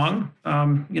bad song,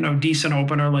 decent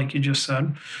opener, like you just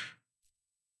said.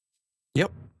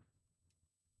 Yep.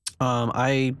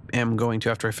 I am going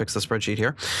to, after I fix the spreadsheet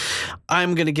here,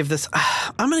 I'm going to give this,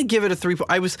 I'm going to give it a 3.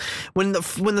 When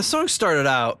the song started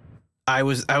out, I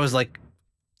was like,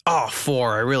 oh,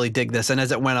 4, I really dig this. And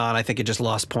as it went on, I think it just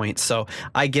lost points. So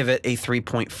I give it a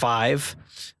 3.5.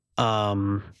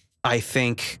 I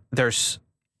think there's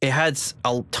it had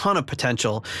a ton of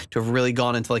potential to have really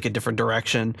gone into like a different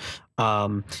direction.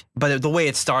 But the way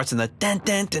it starts and the dun,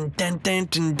 dun, dun, dun, dun,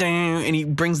 dun, dun, and he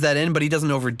brings that in, but he doesn't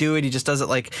overdo it. He just does it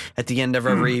like at the end of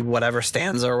every whatever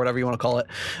stanza or whatever you want to call it.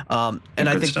 And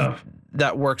I think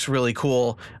that works really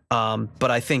cool. But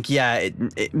I think,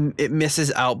 it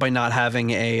misses out by not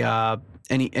having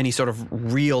any sort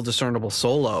of real discernible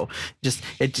solo. Just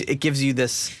it gives you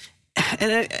this,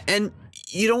 and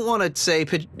you don't want to say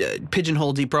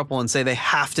pigeonhole Deep Purple and say they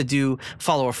have to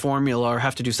follow a formula or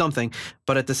have to do something,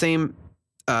 but at the same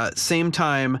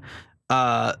time,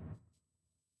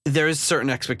 there is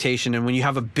certain expectation, and when you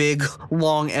have a big,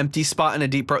 long, empty spot in a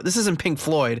Deep Purple, this isn't Pink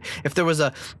Floyd. If there was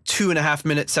a 2.5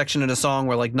 minute section in a song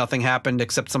where like nothing happened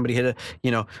except somebody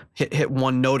hit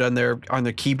one note on their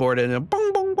keyboard and a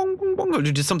bong bong bong bong bong, or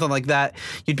just something like that,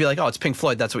 you'd be like, oh, it's Pink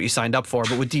Floyd. That's what you signed up for.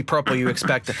 But with Deep Purple, you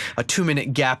expect a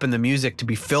 2-minute gap in the music to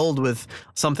be filled with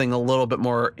something a little bit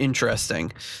more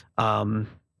interesting.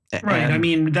 Right. I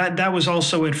mean, that was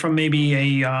also it from maybe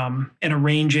an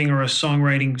arranging or a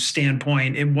songwriting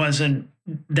standpoint. It wasn't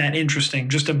that interesting,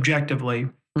 just objectively.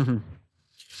 Mm-hmm.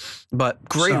 But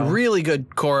great, really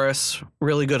good chorus,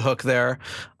 really good hook there.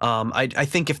 I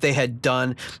think if they had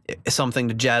done something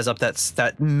to jazz up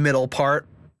that middle part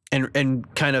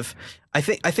and kind of, I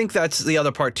think that's the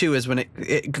other part too, is when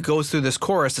it goes through this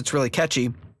chorus, it's really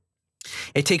catchy.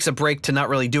 It takes a break to not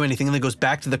really do anything, and then goes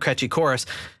back to the catchy chorus.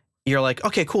 You're like,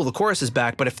 okay, cool, the chorus is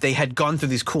back. But if they had gone through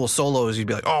these cool solos, you'd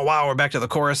be like, oh, wow, we're back to the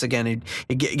chorus again.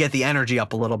 And get the energy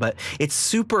up a little bit. It's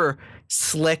super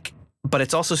slick, but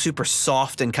it's also super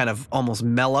soft and kind of almost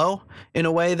mellow in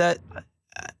a way that,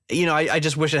 I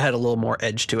just wish it had a little more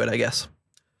edge to it, I guess.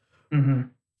 Mm-hmm.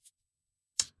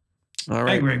 All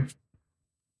right. I agree.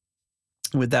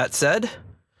 With that said,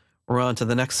 we're on to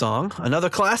the next song. Another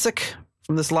classic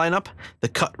from this lineup, The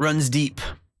Cut Runs Deep.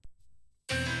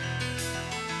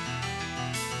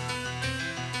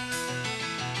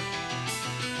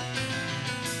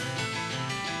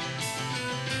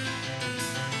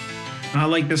 I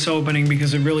like this opening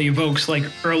because it really evokes like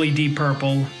early Deep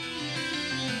Purple.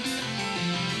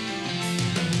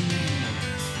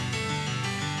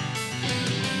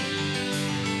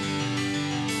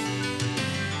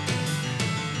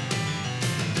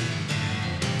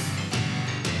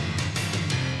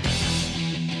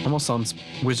 Almost sounds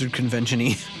Wizard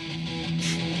Convention-y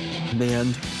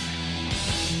band.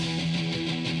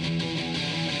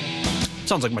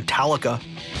 Sounds like Metallica.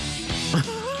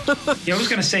 Yeah, I was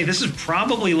going to say, this is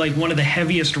probably like one of the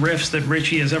heaviest riffs that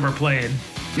Ritchie has ever played.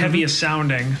 Mm-hmm. Heaviest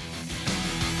sounding.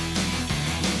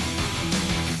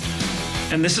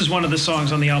 And this is one of the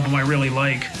songs on the album I really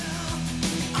like.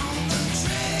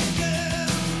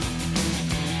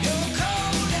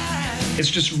 It's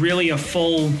just really a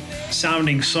full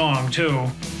sounding song too.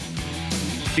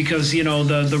 Because,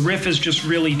 the riff is just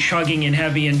really chugging and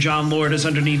heavy, and Jon Lord is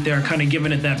underneath there kind of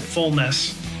giving it that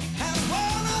fullness.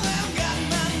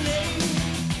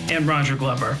 And Roger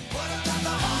Glover.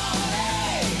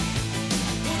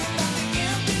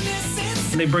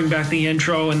 And they bring back the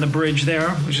intro and the bridge there,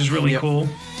 which is really cool.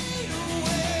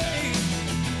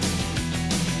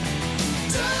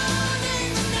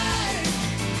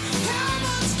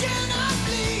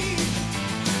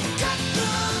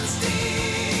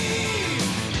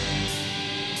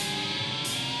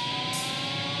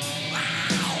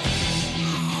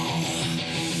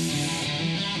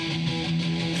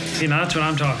 See, now that's what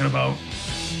I'm talking about.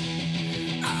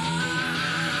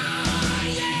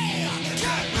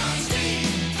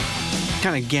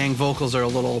 Kind of gang vocals are a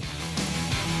little...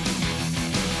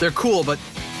 They're cool, but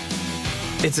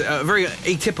it's very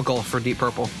atypical for Deep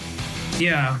Purple.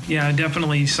 Yeah,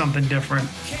 definitely something different.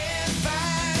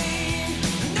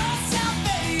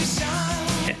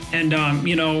 And,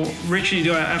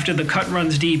 Ritchie, after The Cut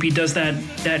Runs Deep, he does that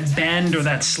bend or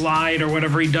that slide or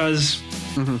whatever he does.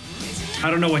 Mm-hmm. I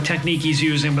don't know what technique he's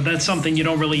using, but that's something you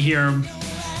don't really hear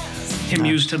him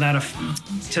use to that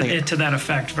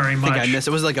effect very much. I think I missed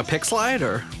it. Was it like a pick slide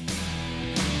or?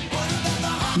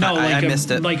 No, I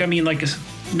missed it. Like a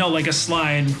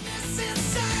slide.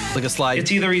 Like a slide.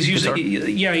 It's either he's using,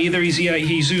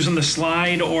 he's using the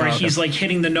slide, or he's like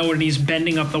hitting the note and he's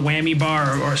bending up the whammy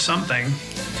bar or something.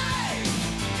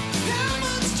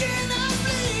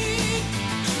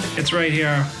 It's right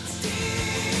here.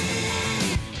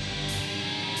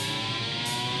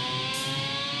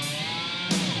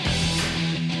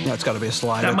 Yeah, it's got to be a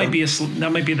slide. That might be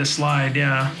the slide.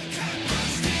 Yeah.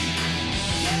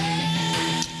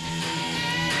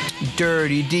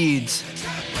 Dirty Deeds.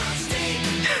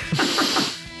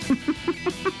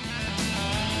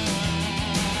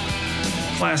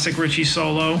 Classic Ritchie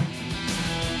solo.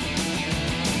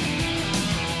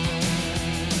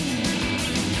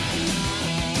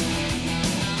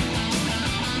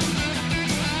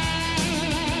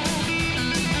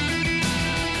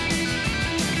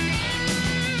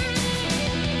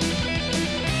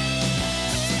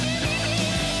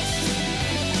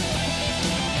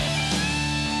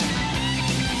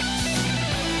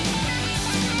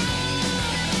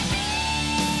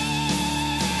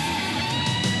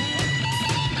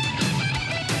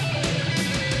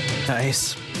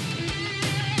 Nice.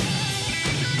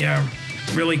 Yeah,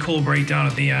 really cool breakdown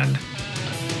at the end.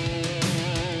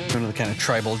 One of the kind of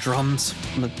tribal drums.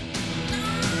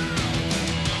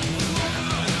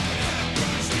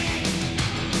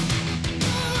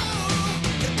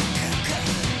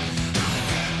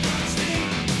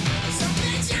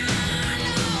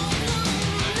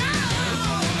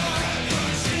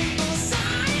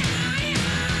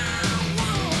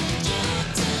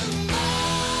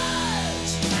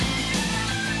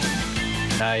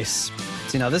 Nice.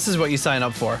 See, now this is what you sign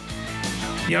up for.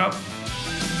 Yep.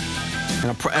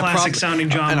 And Classic sounding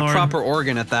John Lord. And a proper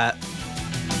organ at that.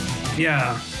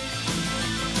 Yeah.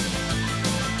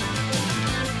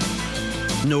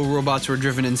 No robots were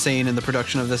driven insane in the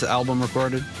production of this album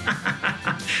recorded.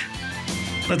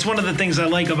 That's one of the things I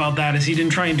like about that is he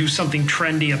didn't try and do something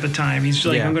trendy at the time. He's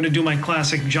like, I'm going to do my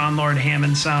classic John Lord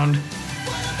Hammond sound.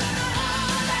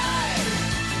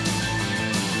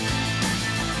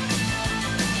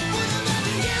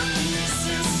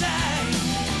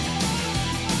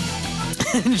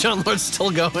 John Lord's still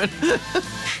going.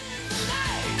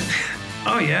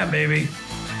 Oh yeah, baby.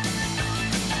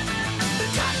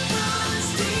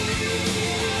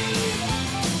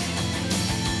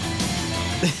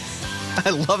 I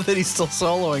love that he's still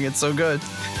soloing. It's so good.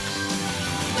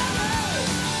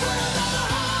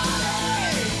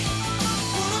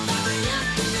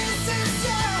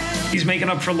 He's making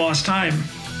up for lost time.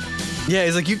 Yeah,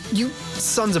 he's like, you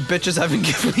sons of bitches haven't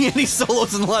given me any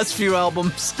solos in the last few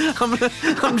albums. I'm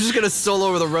just gonna solo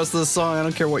over the rest of the song. I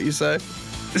don't care what you say.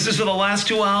 This is for the last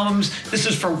two albums. This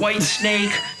is for White Snake.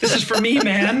 This is for me,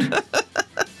 man.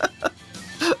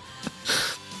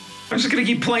 I'm just gonna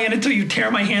keep playing until you tear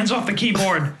my hands off the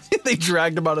keyboard. They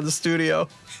dragged him out of the studio.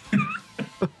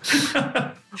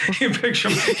 You picture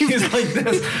him, he's like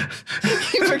this.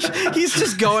 He's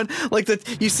just going like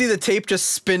you see the tape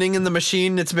just spinning in the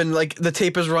machine. It's been like the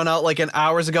tape has run out like an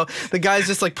hours ago. The guy's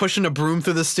just like pushing a broom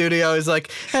through the studio. He's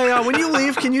like, hey, when you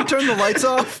leave, can you turn the lights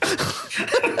off?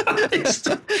 he's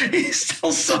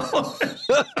still soloing.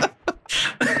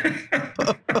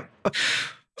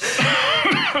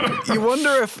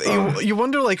 You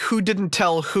wonder like who didn't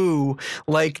tell who.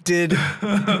 Like did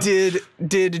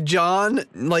John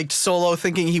like solo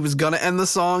thinking he was gonna end the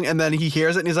song and then he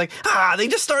hears it and he's like, they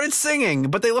just started singing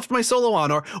but they left my solo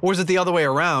on, or is it the other way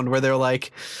around where they're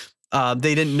like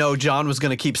they didn't know John was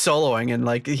gonna keep soloing and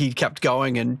like he kept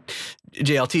going and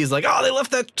JLT's like, they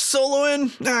left that solo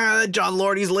in. That John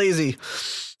Lord, he's lazy,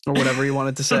 or whatever he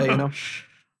wanted to say, you know.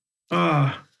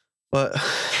 But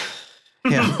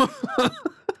yeah.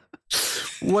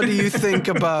 What do you think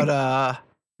about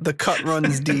The Cut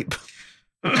Runs Deep?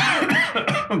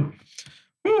 I'm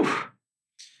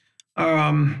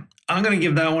gonna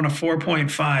give that one a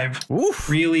 4.5. Oof.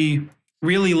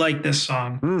 Really like this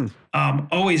song.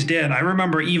 Always did. I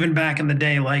remember even back in the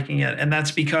day liking it, and that's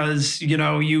because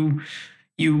you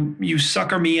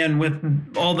sucker me in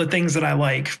with all the things that I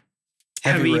like.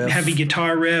 Heavy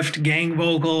guitar riff, gang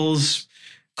vocals,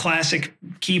 classic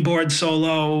keyboard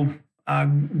solo,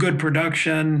 good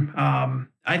production.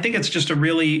 I think it's just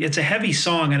it's a heavy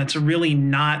song, and it's a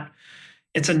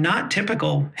not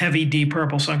typical heavy Deep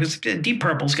Purple song, because Deep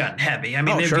Purple's gotten heavy. I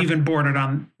mean, they've even bordered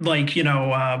on like, you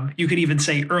could even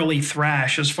say early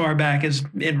thrash as far back as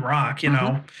in rock, you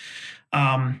know.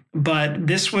 But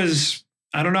this was,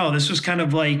 I don't know, this was kind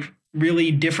of like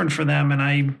really different for them, and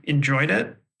I enjoyed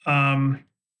it.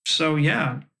 So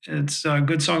yeah, it's a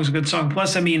good song. It's a good song.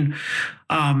 Plus, I mean,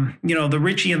 the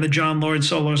Richie and the John Lord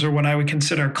solos are what I would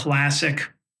consider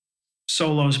classic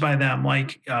solos by them.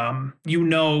 Like,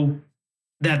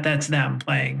 that's them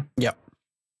playing. Yep.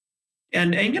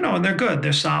 And they're good.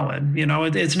 They're solid.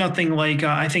 It's nothing like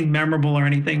I think memorable or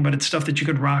anything, but it's stuff that you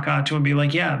could rock out to and be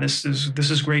like, yeah, this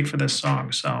is great for this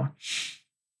song. So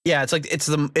yeah, it's like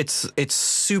it's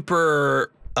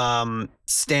super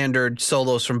standard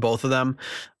solos from both of them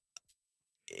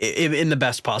in the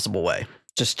best possible way.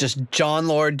 Just John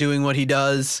Lord doing what he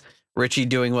does, Richie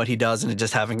doing what he does, and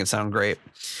just having it sound great.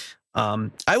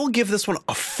 I will give this one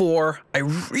a 4. I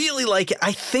really like it.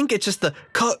 I think it's just the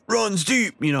cut runs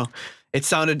deep, it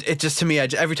just to me,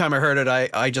 every time I heard it,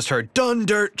 I just heard done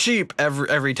dirt cheap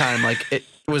every time. Like it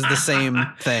was the same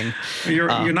thing.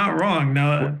 You're not wrong.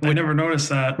 No, I never noticed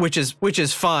that. Which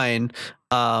is fine.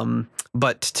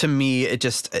 But to me,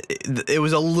 it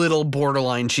was a little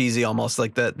borderline cheesy, almost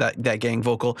like that gang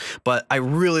vocal. But I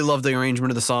really love the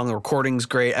arrangement of the song. The recording's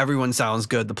great. Everyone sounds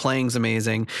good. The playing's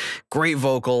amazing. Great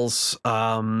vocals.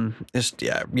 Really,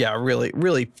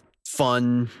 really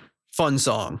fun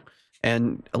song.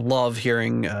 And I love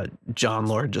hearing John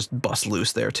Lord just bust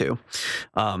loose there too.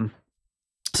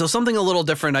 So So something a little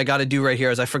different I got to do right here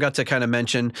is I forgot to kind of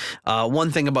mention one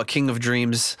thing about King of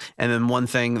Dreams and then one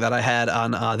thing that I had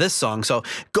on this song. So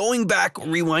going back,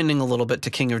 rewinding a little bit to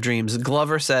King of Dreams,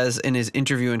 Glover says in his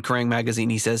interview in Kerrang!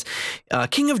 Magazine, he says,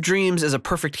 King of Dreams is a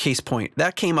perfect case point.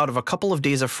 That came out of a couple of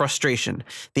days of frustration.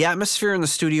 The atmosphere in the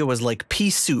studio was like pea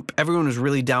soup. Everyone was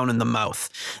really down in the mouth.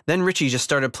 Then Richie just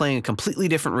started playing a completely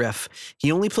different riff.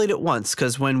 He only played it once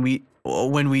because when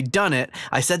we'd done it,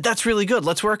 I said, that's really good.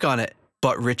 Let's work on it.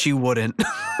 But Richie wouldn't.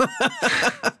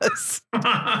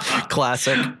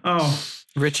 Classic. Oh.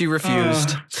 Richie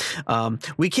refused.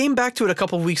 We came back to it a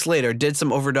couple of weeks later, did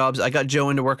some overdubs. I got Joe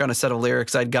in to work on a set of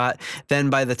lyrics I'd got. Then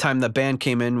by the time the band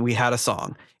came in, we had a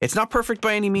song. It's not perfect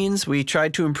by any means. We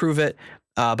tried to improve it,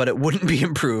 but it wouldn't be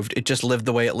improved. It just lived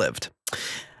the way it lived.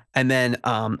 And then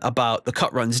about The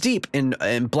Cut Runs Deep in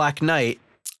Black Knight,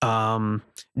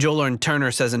 Joe Lord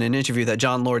Turner says in an interview that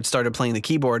John Lord started playing the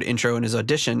keyboard intro in his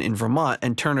audition in Vermont,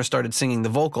 and Turner started singing the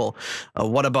vocal.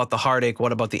 What about the heartache?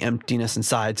 What about the emptiness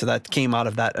inside? So that came out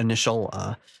of that initial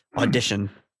audition,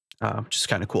 which is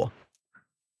kind of cool.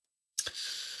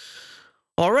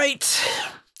 All right.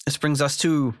 This brings us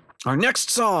to our next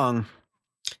song.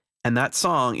 And that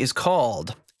song is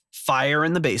called Fire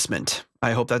in the Basement.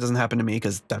 I hope that doesn't happen to me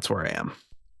because that's where I am.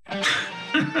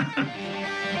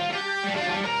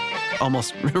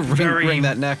 Almost ring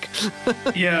that neck.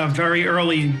 Yeah, very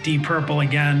early Deep Purple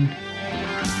again.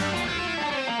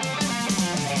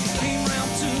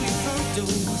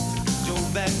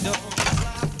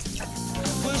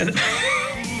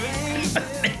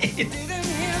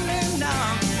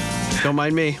 Don't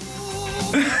mind me.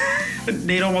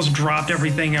 Nate almost dropped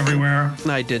everything everywhere.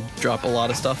 I did drop a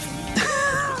lot of stuff.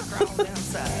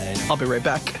 I'll be right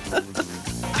back.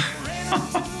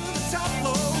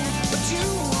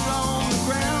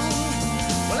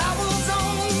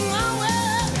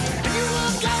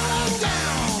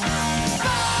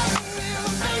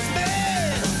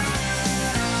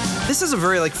 This is a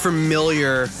very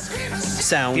familiar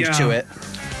sound to it.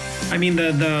 I mean,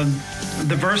 the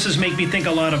verses make me think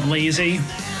a lot of Lazy.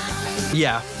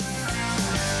 Yeah.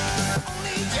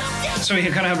 So you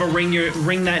kind of have a ring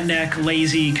that neck,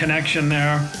 Lazy connection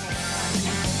there.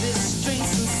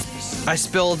 I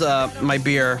spilled my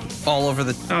beer all over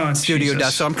the studio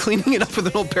desk, so I'm cleaning it up with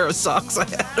an old pair of socks I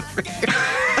had over here.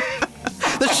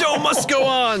 The show must go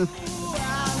on.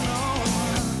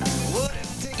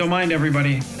 Don't mind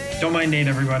everybody. Don't mind Nate,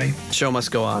 everybody. Show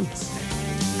must go on.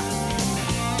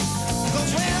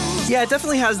 Yeah, it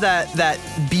definitely has that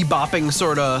bebopping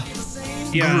sort of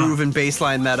groove and bass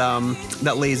line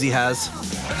that Lazy has.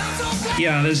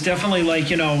 Yeah, there's definitely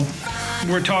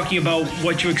we're talking about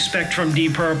what you expect from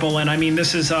Deep Purple, and I mean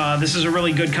this is a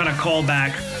really good kind of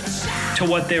callback to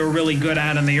what they were really good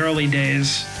at in the early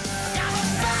days.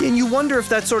 And you wonder if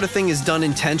that sort of thing is done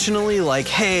intentionally, like,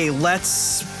 hey,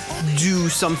 let's do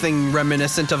something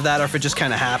reminiscent of that, or if it just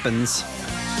kind of happens.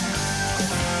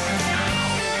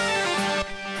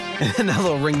 And that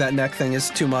little ring that neck thing is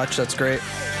too much. That's great.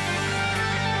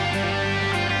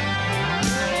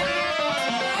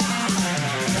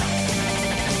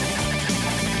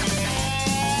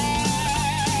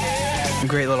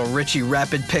 Great little Richie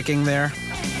rapid picking there.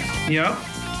 Yep.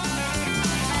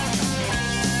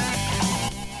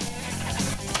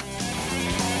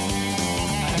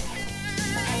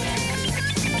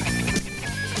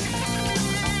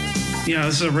 Yeah,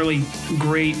 this is a really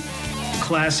great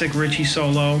classic Richie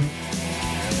solo.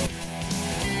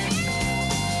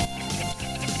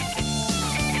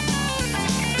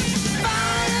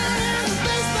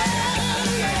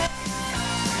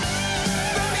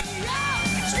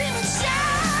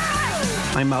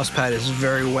 My mouse pad is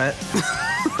very wet.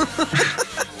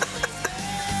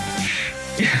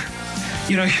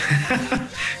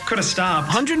 Could have stopped.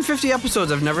 150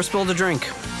 episodes, I've never spilled a drink.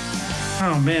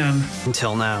 Oh, man.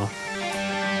 Until now.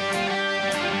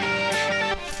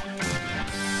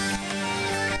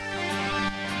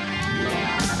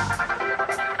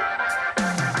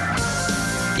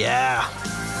 Yeah. I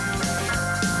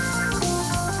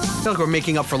feel like we're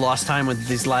making up for lost time with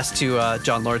these last two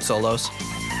John Lord solos.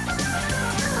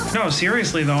 No,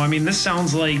 seriously, though. I mean, this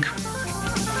sounds like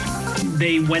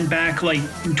they went back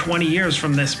 20 years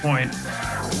from this point.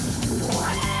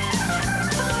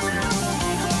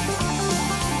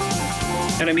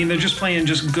 And I mean, they're just playing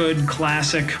just good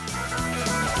classic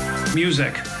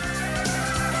music.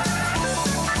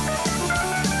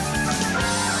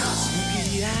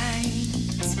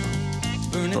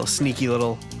 Little sneaky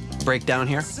little breakdown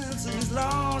here.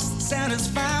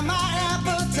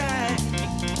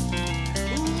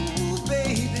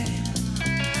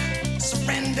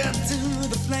 Surrender to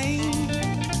the flame.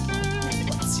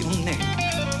 What's your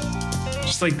name?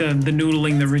 It's like the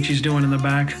noodling that Richie's doing in the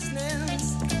back.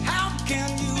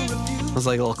 It was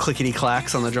like little clickety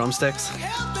clacks on the drumsticks.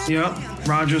 Yep.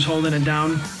 Roger's holding it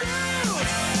down.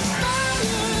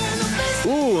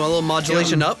 Ooh, a little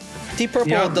modulation up. Deep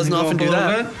Purple doesn't often do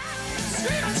that. Bit.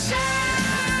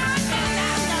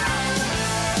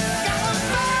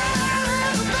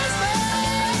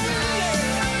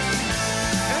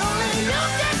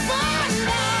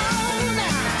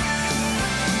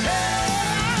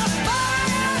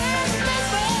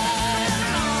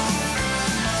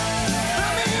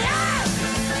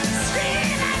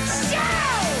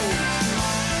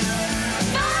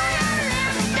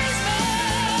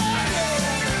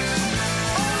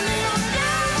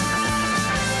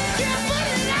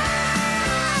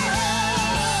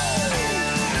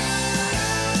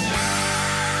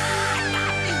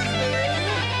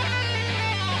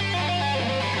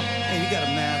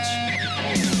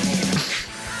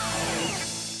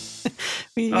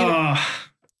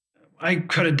 I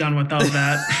could have done without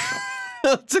that.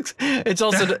 It's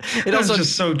also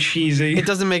just so cheesy. It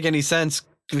doesn't make any sense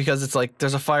because it's like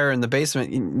there's a fire in the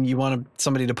basement. You want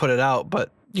somebody to put it out,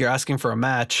 but you're asking for a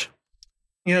match.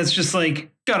 Yeah, it's just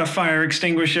like got a fire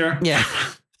extinguisher. Yeah,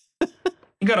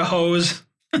 you got a hose.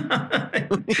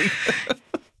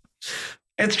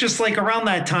 It's just like around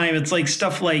that time. It's like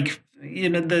stuff like, you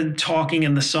know, the talking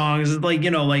in the songs, like,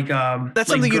 you know, like that's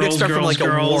something like you'd expect from like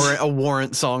girls. a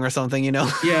Warrant song or something, you know?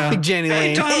 Yeah. Like Jenny Hey,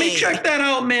 Lane. Tommy, check that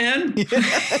out, man. Yeah,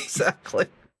 exactly.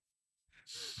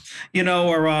 You know,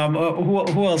 or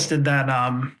who else did that?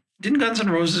 Didn't Guns N'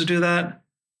 Roses do that?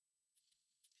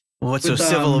 What's so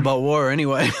civil about war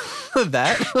anyway?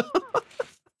 That?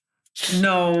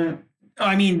 No.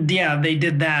 I mean, yeah, they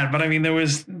did that, but I mean, there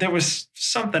was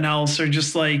something else, or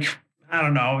just like, I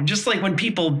don't know, just like when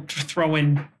people throw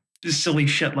in silly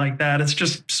shit like that, it's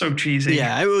just so cheesy.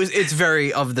 Yeah, it's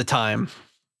very of the time.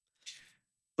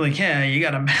 Like, yeah, you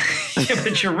got a yeah,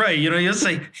 but you're right. You know, you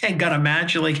say, hey, got a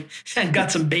match. You're like, hey,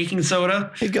 got some baking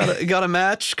soda. You got a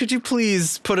match? Could you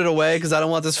please put it away? Because I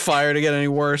don't want this fire to get any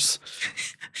worse.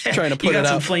 I'm trying to put you got it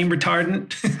some out. Flame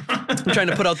retardant. I'm trying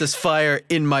to put out this fire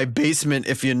in my basement,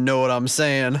 if you know what I'm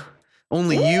saying.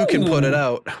 Only you can put it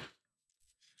out.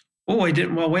 Oh, I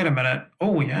didn't. Well, wait a minute.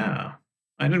 Oh, yeah.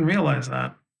 I didn't realize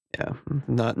that. Yeah,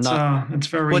 not. It's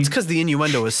very. Well, it's because the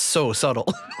innuendo is so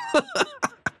subtle.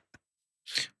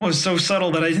 Well, it's so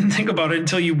subtle that I didn't think about it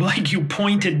until you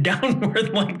pointed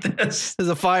downward like this. There's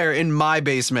a fire in my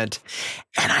basement,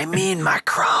 and I mean my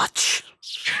crotch.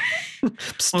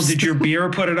 Well, did your beer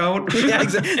put it out? Yeah,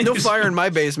 exactly. No fire in my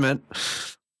basement.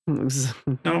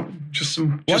 No, just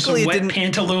some wet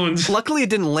pantaloons. Luckily, it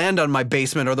didn't land on my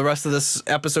basement, or the rest of this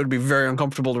episode would be very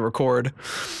uncomfortable to record.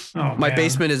 Oh, my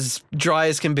basement is dry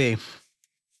as can be.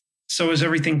 So is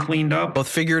everything cleaned up? Both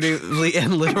figuratively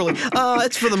and literally.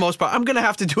 It's for the most part. I'm gonna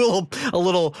have to do a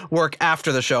little work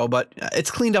after the show, but it's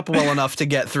cleaned up well enough to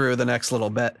get through the next little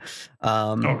bit.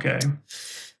 Okay.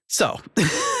 So,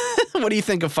 what do you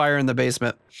think of Fire in the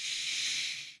Basement?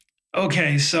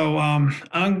 Okay, so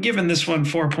I'm giving this one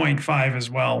 4.5 as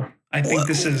well. I think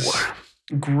this is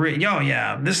great. Oh,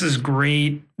 yeah, this is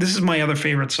great. This is my other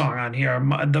favorite song on here,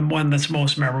 the one that's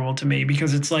most memorable to me,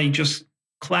 because it's like just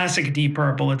classic Deep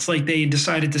Purple. It's like they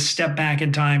decided to step back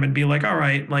in time and be like, all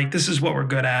right, like this is what we're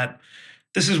good at.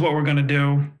 This is what we're going to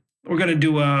do. We're going to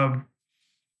do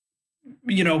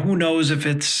who knows if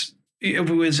it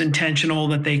was intentional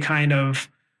that they kind of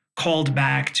called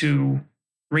back to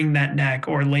Wring That Neck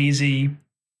or Lazy.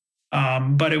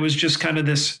 But it was just kind of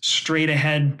this straight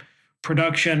ahead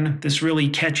production, this really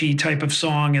catchy type of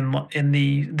song in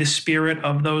the spirit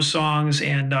of those songs.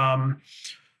 And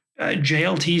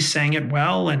JLT sang it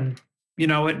well, and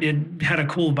it had a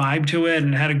cool vibe to it,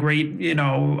 and had a great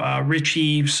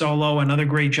Richie solo, another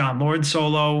great John Lord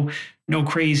solo. No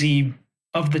crazy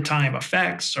of the time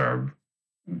effects or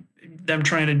them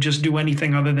trying to just do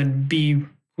anything other than be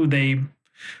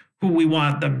who we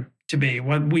want them to be,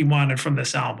 what we wanted from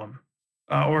this album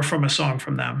or from a song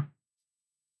from them.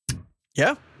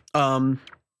 Yeah.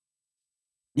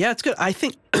 Yeah, it's good. I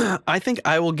think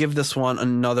I will give this one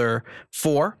another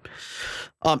 4.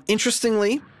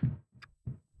 Interestingly,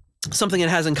 something it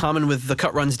has in common with The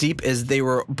Cut Runs Deep is they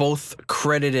were both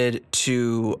credited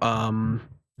to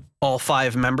all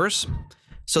 5 members.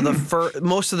 So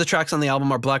most of the tracks on the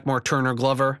album are Blackmore, Turner,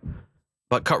 Glover,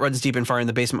 but Cut Runs Deep and Fire in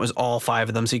the Basement was all 5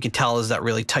 of them. So you can tell is that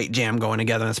really tight jam going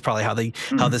together. And that's probably how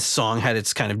this song had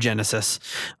its kind of genesis.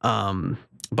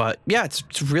 But yeah,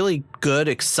 it's really good,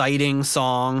 exciting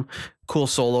song. Cool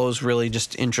solos, really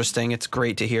just interesting. It's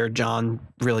great to hear John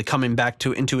really coming back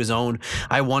into his own.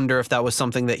 I wonder if that was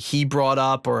something that he brought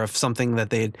up or if something that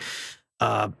they'd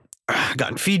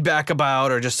gotten feedback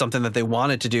about, or just something that they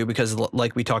wanted to do, because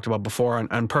like we talked about before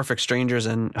on Perfect Strangers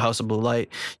and House of Blue Light,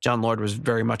 Jon Lord was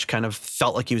very much kind of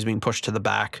felt like he was being pushed to the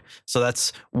back. So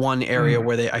that's one area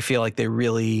where I feel like they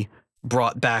really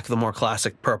brought back the more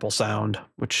classic Purple sound,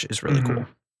 which is really cool.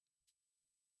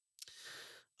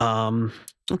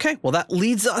 Okay, well, that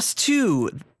leads us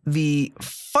to the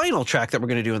final track that we're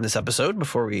going to do in this episode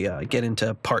before we get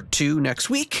into part 2 next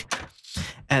week.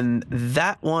 And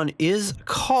that one is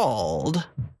called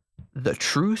The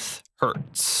Truth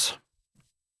Hurts.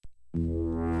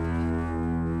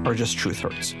 Or just Truth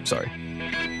Hurts, sorry.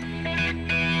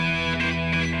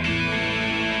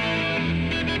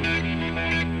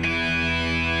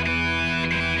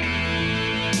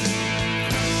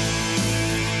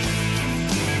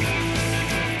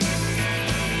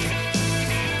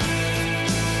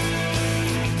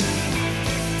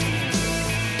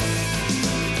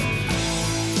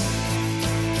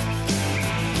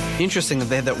 Interesting that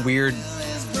they had that weird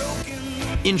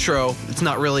intro. It's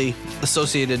not really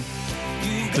associated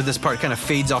with this part. It kind of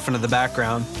fades off into the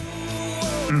background.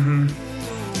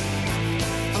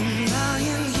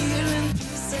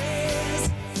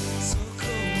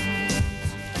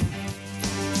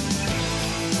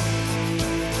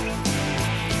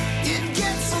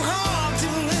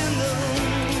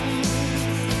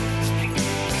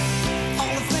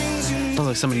 Sounds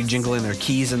like somebody jingling their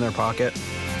keys in their pocket.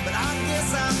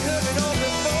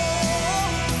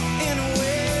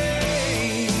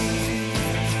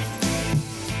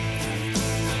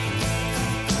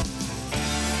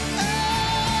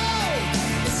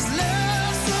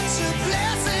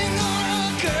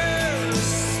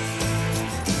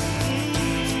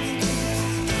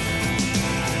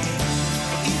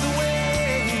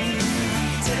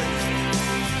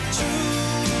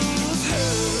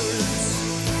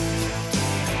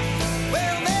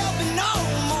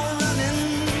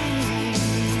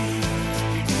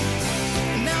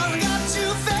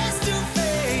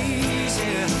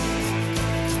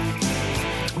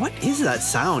 That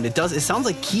sound, it sounds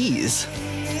like keys.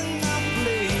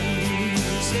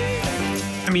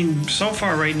 I mean, so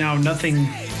far right now, nothing's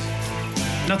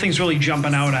really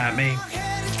jumping out at me.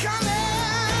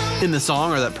 In the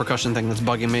song, or that percussion thing that's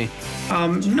bugging me?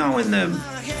 No, in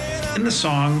the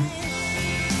song,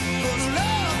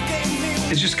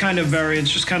 it's just kind of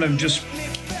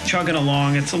chugging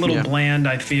along. It's a little bland,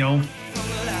 I feel.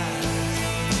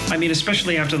 I mean,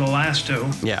 especially after the last two.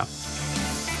 Yeah.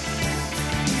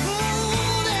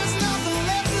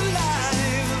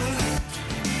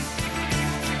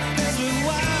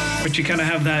 But you kind of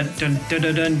have that dun dun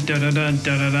dun dun dun dun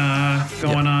dun dun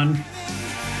going on.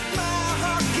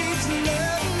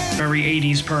 Very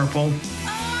 80s Purple.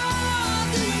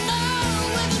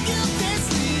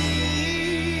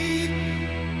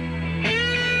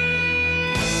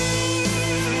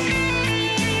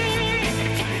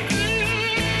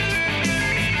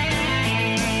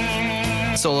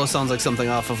 Solo sounds like something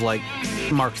off of like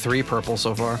Mark III Purple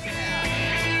so far.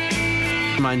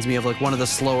 Reminds me of like one of the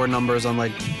slower numbers on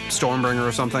like Stormbringer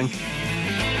or something.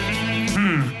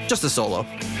 Just a solo.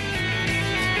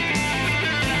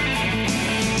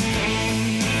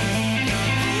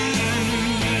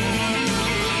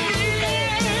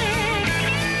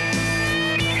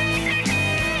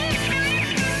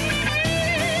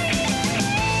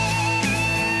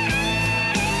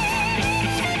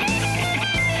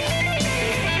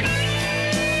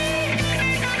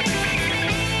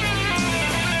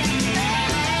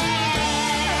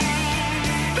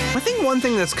 One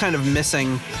thing that's kind of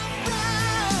missing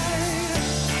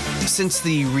since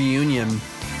the reunion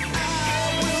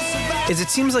is it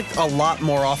seems like a lot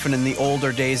more often in the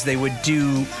older days they would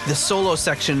do the solo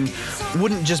section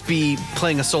wouldn't just be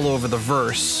playing a solo over the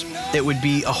verse, it would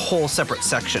be a whole separate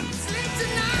section.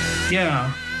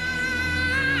 Yeah.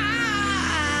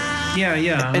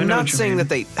 And not saying that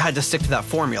they had to stick to that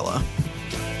formula,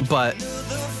 but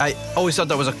I always thought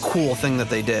that was a cool thing that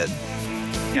they did.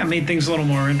 Yeah, it made things a little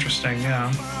more interesting, yeah.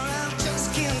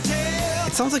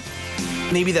 It sounds like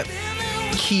maybe that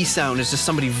key sound is just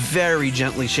somebody very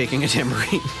gently shaking a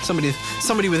tambourine.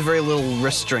 Somebody with very little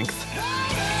wrist strength.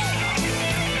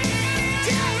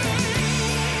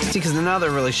 See, because now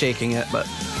they're really shaking it, but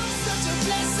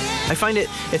I find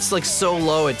it's like so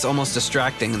low, it's almost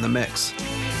distracting in the mix.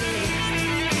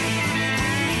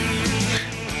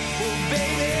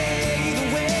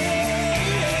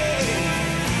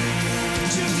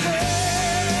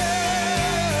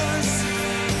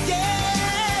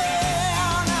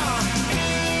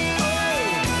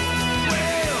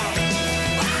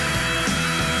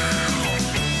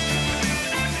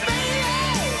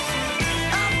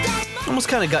 Almost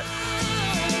kind of got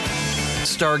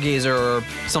Stargazer or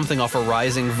something off of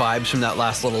Rising vibes from that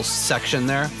last little section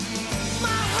there.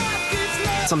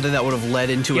 Something that would have led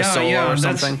into a solo or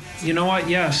something. You know what?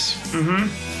 Yes.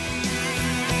 Mm-hmm.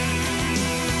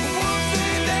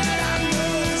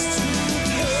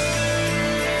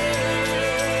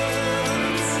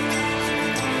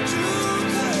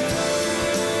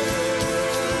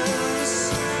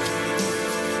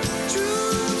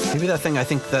 Maybe that thing I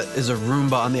think that is a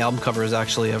Roomba on the album cover is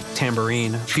actually a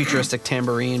tambourine, futuristic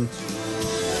tambourine.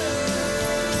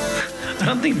 I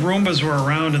don't think Roombas were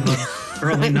around in the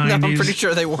early 90s. No, I'm pretty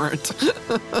sure they weren't.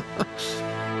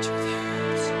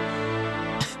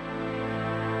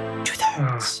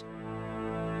 Two-thirds.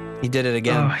 He did it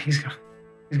again. Oh, he's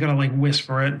gonna like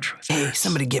whisper it. Hey,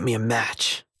 somebody get me a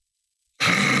match.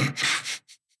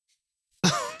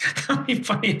 That'd be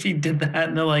funny if he did that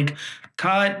and they're like,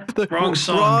 cut, wrong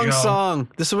song, Wrong Joe. song.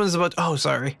 This one's about, oh,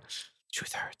 sorry.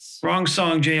 Two-thirds. Wrong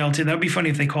song, JLT. That'd be funny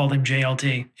if they called him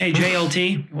JLT. Hey,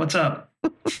 JLT, what's up?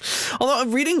 Although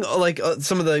I'm reading like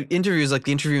some of the interviews, like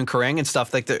the interview in Kerrang and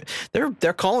stuff, like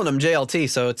they're calling him JLT,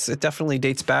 so it definitely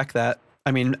dates back that.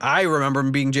 I mean, I remember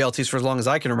him being JLTs for as long as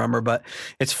I can remember, but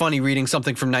it's funny reading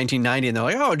something from 1990 and they're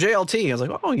like, oh, JLT. I was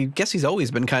like, oh, I guess he's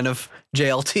always been kind of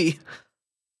JLT.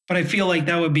 But I feel like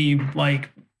that would be like,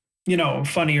 you know,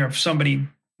 funnier if somebody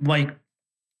like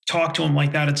talked to him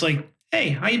like that. It's like,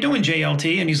 hey, how you doing,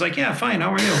 JLT? And he's like, yeah, fine.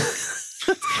 How are you?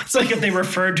 It's like if they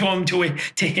referred to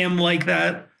him like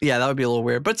that. Yeah, that would be a little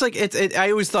weird. But it's like I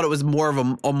always thought it was more of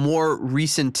a more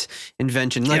recent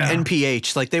invention, like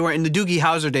NPH. Like they weren't in the Doogie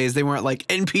Howser days. They weren't like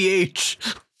NPH.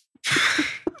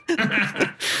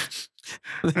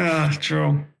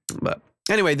 True. But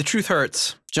anyway, The Truth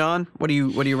Hurts. John, what do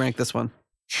you rank this one?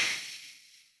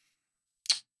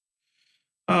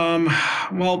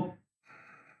 Well,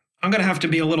 I'm gonna have to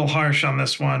be a little harsh on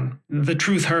this one. The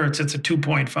Truth Hurts. It's a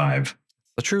 2.5.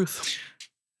 The truth.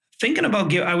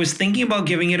 I was thinking about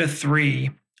giving it a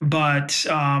 3, but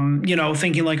you know,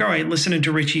 thinking like, all right, listening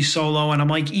to Richie's solo, and I'm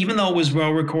like, even though it was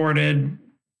well recorded,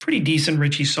 pretty decent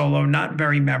Richie solo, not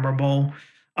very memorable,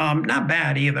 not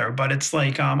bad either, but it's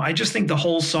like I just think the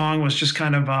whole song was just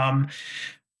kind of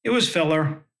it was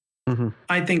filler. Mm-hmm.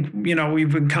 I think, you know,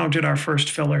 we've encountered our first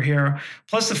filler here.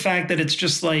 Plus the fact that it's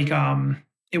just like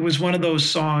it was one of those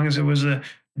songs. It was a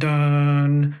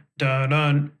dun dun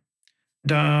dun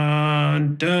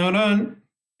dun dun dun.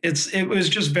 It was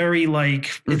just very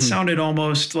like it sounded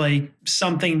almost like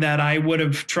something that I would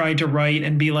have tried to write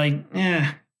and be like,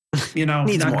 you know,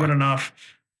 not good enough.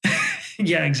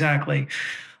 Yeah, exactly.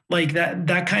 Like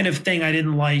that kind of thing I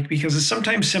didn't like, because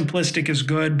sometimes simplistic is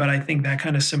good, but I think that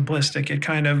kind of simplistic,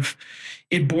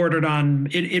 it bordered on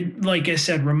it, like I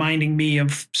said, reminding me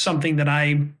of something that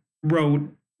I wrote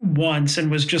once and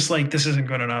was just like, this isn't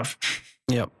good enough.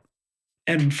 Yep.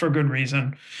 And for good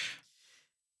reason.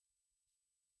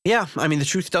 Yeah, I mean, The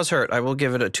Truth does hurt. I will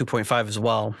give it a 2.5 as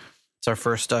well. It's our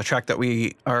first track that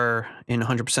we are in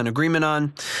 100% agreement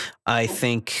on. I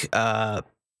think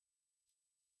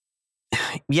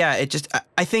yeah,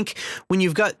 I think when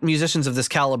you've got musicians of this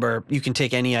caliber, you can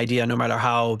take any idea, no matter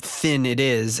how thin it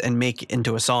is, and make it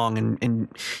into a song and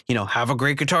you know, have a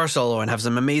great guitar solo and have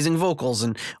some amazing vocals,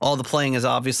 and all the playing is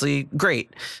obviously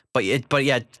great, but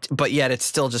yet it's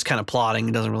still just kind of plodding.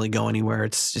 It doesn't really go anywhere.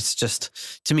 It's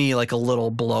just, to me, like a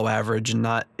little below average, and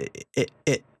not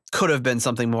it could have been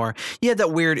something more. You had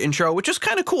that weird intro, which was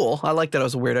kind of cool. I like that it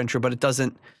was a weird intro, but it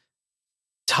doesn't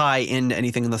tie into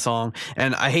anything in the song.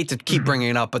 And I hate to keep bringing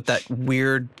it up, but that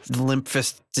weird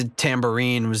limp-fisted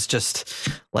tambourine was just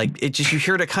like, it just, you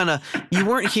heard it kind of, you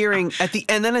weren't hearing at the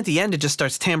end, then at the end it just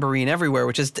starts tambourine everywhere,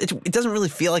 which is, it doesn't really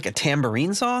feel like a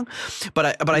tambourine song, but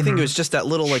I think it was just that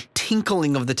little like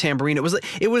tinkling of the tambourine. It was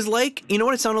like, you know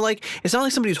what it sounded like? It sounded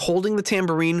like somebody was holding the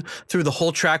tambourine through the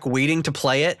whole track, waiting to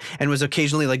play it, and was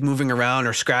occasionally like moving around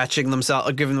or scratching themselves,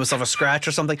 or giving themselves a scratch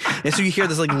or something. And so you hear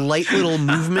this like light little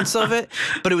movements of it,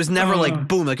 but it was never like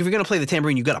boom. Like if you're gonna play the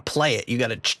tambourine, you got to play it. You got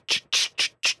to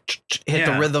hit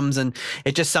the rhythms, and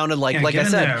it just sounded like I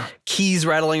said, keys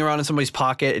rattling around in somebody's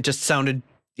pocket. It just sounded.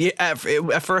 At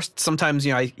first, sometimes,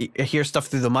 you know, I hear stuff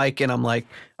through the mic and I'm like,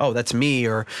 oh, that's me,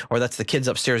 or that's the kids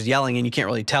upstairs yelling, and you can't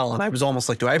really tell. And I was almost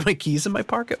like, do I have my keys in my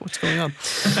pocket? What's going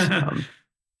on?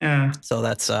 Yeah. So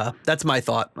that's my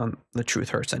thought on The Truth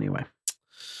Hurts anyway.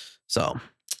 So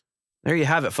there you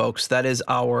have it, folks. That is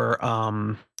our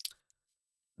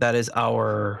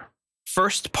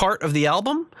first part of the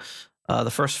album, the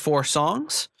first 4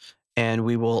 songs. And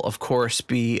we will, of course,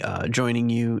 be joining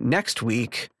you next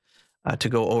week to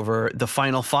go over the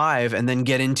final 5 and then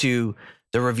get into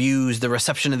the reviews, the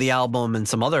reception of the album, and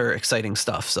some other exciting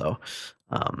stuff. So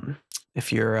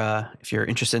If you're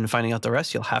interested in finding out the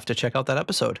rest, you'll have to check out that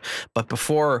episode. But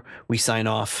before we sign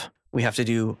off, we have to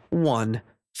do one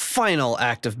final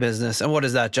act of business. And what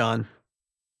is that, John?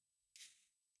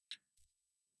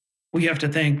 We have to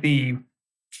thank the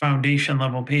foundation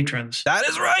level patrons. That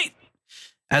is right.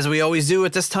 As we always do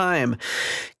at this time.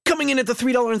 Coming in at the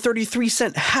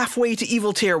 $3.33 halfway to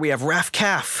evil tier, we have Raf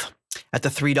Calf. At the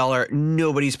 $3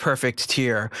 Nobody's Perfect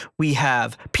tier, we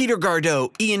have Peter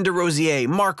Gardot, Ian DeRosier,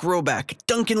 Mark Roback,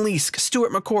 Duncan Leask,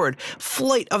 Stuart McCord,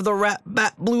 Flight of the Rat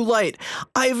Bat Blue Light,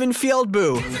 Ivan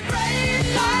Fieldboo. It's a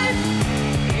great life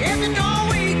if you know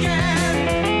we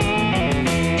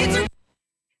can.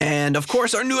 And of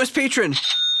course, our newest patron,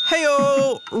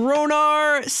 heyo,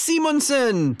 Ronar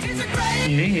Simonson.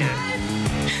 Yeah.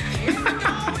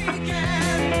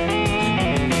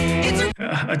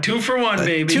 A 2-for-1,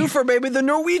 baby. 2-for, baby. The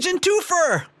Norwegian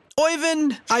 2-for.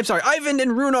 Ivan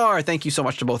and Runar. Thank you so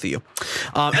much to both of you.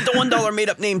 At the $1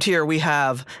 made-up name tier, we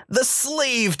have the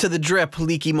Slave to the Drip,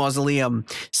 Leaky Mausoleum,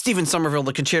 Stephen Somerville,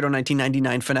 the Concerto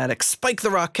 1999 Fanatic, Spike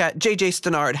the Rock Cat, JJ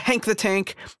Stenard, Hank the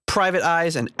Tank, Private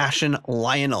Eyes, and Ashen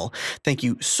Lionel. Thank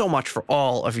you so much for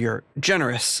all of your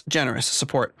generous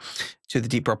support to the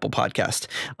Deep Purple podcast.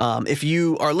 If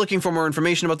you are looking for more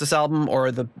information about this album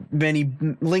or the many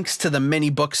links to the many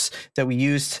books that we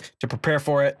used to prepare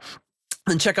for it,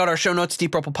 then check out our show notes,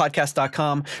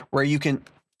 deeppurplepodcast.com, where you can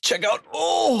check out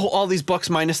all these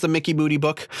books minus the Mickey Booty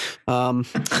book.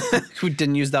 Who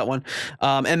didn't use that one.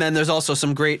 And then there's also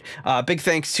some great big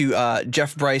thanks to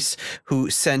Jeff Bryce,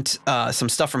 who sent some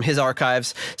stuff from his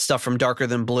archives, stuff from Darker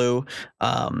Than Blue,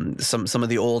 some of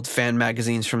the old fan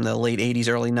magazines from the late 80s,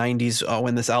 early 90s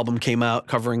when this album came out,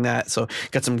 covering that. So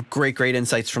got some great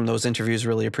insights from those interviews.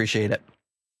 Really appreciate it.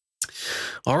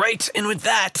 All right. And with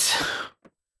that,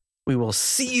 we will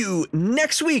see you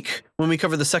next week when we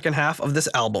cover the second half of this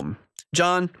album.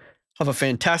 John, have a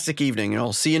fantastic evening, and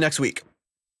I'll see you next week.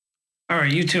 All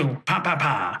right, you too.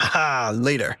 Pa.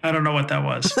 Later. I don't know what that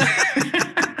was.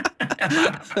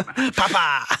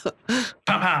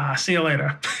 Pa. See you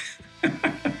later.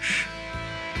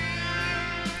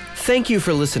 Thank you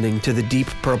for listening to the Deep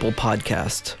Purple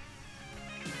podcast.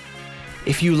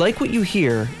 If you like what you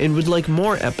hear and would like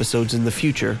more episodes in the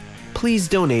future, please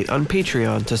donate on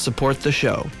Patreon to support the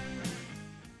show.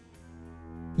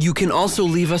 You can also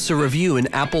leave us a review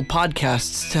in Apple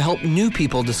Podcasts to help new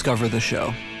people discover the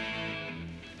show.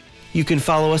 You can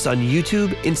follow us on YouTube,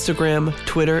 Instagram,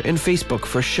 Twitter, and Facebook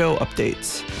for show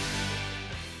updates.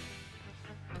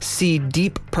 See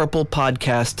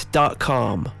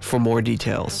deeppurplepodcast.com for more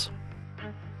details.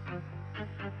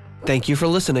 Thank you for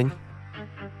listening.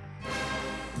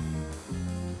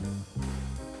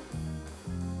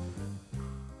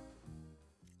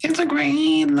 It's a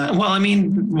great life. Well, I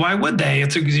mean, why would they?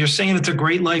 You're saying it's a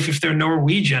great life if they're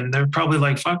Norwegian. They're probably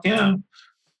like, fuck yeah.